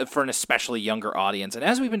for an especially younger audience. And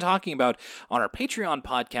as we've been talking about on our Patreon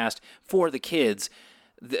podcast for the kids,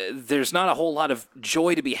 there's not a whole lot of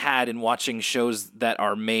joy to be had in watching shows that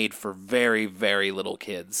are made for very, very little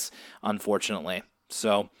kids, unfortunately.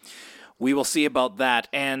 So we will see about that.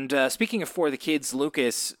 And speaking of for the kids,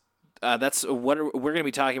 Lucas, that's what we're going to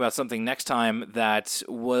be talking about something next time that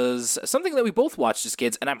was something that we both watched as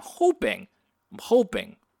kids, and I'm hoping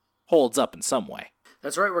holds up in some way.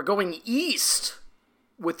 That's right. We're going east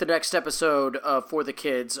with the next episode for the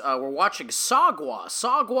kids. We're watching Sagwa.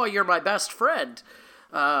 Sagwa, you're my best friend.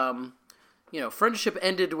 Friendship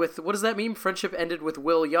ended with, what does that mean? Friendship ended with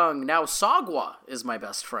Will Young. Now Sagwa is my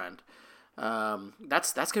best friend.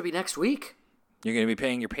 That's going to be next week. You're going to be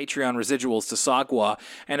paying your Patreon residuals to Sagwa.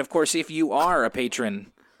 And of course, if you are a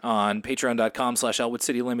patron on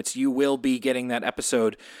patreon.com/ElwoodCityLimits, you will be getting that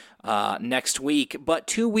episode next week. But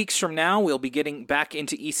 2 weeks from now, we'll be getting back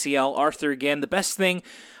into ECL Arthur again. The best thing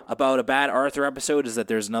about a bad Arthur episode is that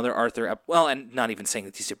there's another Arthur and not even saying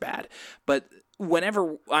that these are bad, but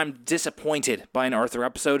whenever I'm disappointed by an Arthur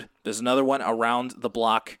episode, there's another one around the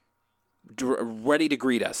block ready to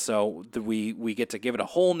greet us. So we get to give it a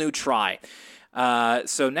whole new try.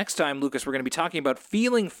 So next time, Lucas, we're going to be talking about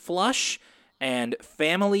Feeling Flush and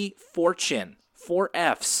Family Fortune. 4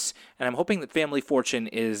 Fs. And I'm hoping that Family Fortune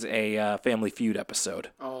is a Family Feud episode.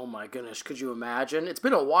 Oh my goodness, could you imagine? It's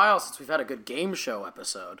been a while since we've had a good game show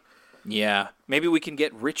episode. Yeah, maybe we can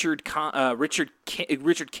get Richard Kimball.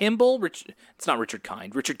 It's not Richard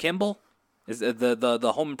Kind. Richard Kimball is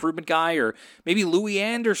the Home Improvement guy, or maybe Louis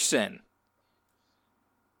Anderson.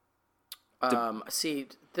 See,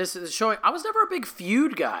 this is showing. I was never a big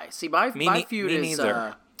Feud guy. See, my Feud is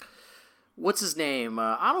neither. What's his name?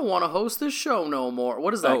 I don't want to host this show no more.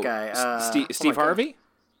 What is that guy? Steve Harvey.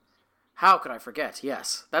 How could I forget?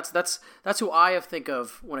 Yes, that's who I think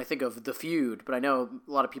of when I think of the Feud. But I know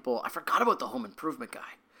a lot of people. I forgot about the Home Improvement guy.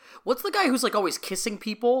 What's the guy who's like always kissing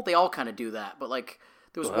people? They all kind of do that, but like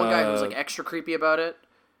there was one guy who was like extra creepy about it.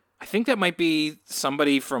 I think that might be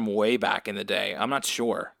somebody from way back in the day. I'm not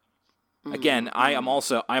sure. Again, I'm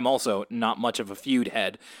also not much of a Feud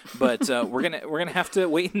head, but we're gonna have to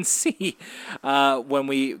wait and see when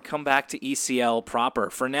we come back to ECL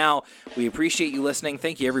proper. For now, we appreciate you listening.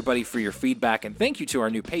 Thank you everybody for your feedback, and thank you to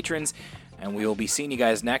our new patrons. And we will be seeing you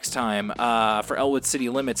guys next time for Elwood City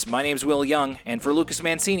Limits. My name's Will Young, and for Lucas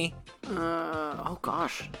Mancini. Oh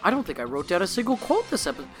gosh, I don't think I wrote down a single quote this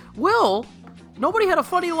episode. Will. Nobody had a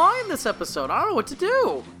funny line this episode. I don't know what to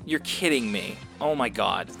do. You're kidding me. Oh my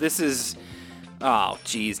god. This is... Oh,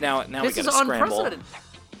 geez. Now we This got is to scramble. unprecedented.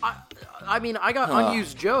 I mean, I got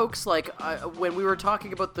unused jokes. Like, when we were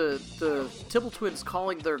talking about the Tibble twins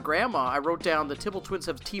calling their grandma, I wrote down the Tibble twins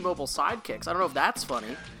have T-Mobile sidekicks. I don't know if that's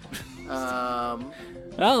funny.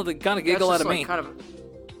 Well, they got a giggle out that's of just, me. like, kind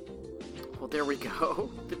of. Well, there we go.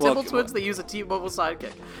 The Well, Tibble twins, they use a T-Mobile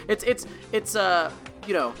sidekick. It's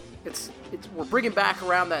you know, it's we're bringing back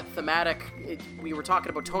around that thematic. We were talking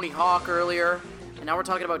about Tony Hawk earlier, and now we're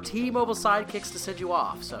talking about T-Mobile sidekicks to send you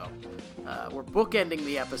off. So. We're bookending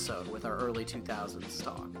the episode with our early 2000s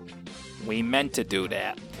talk. We meant to do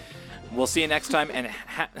that. We'll see you next time,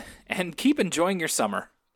 and keep enjoying your summer.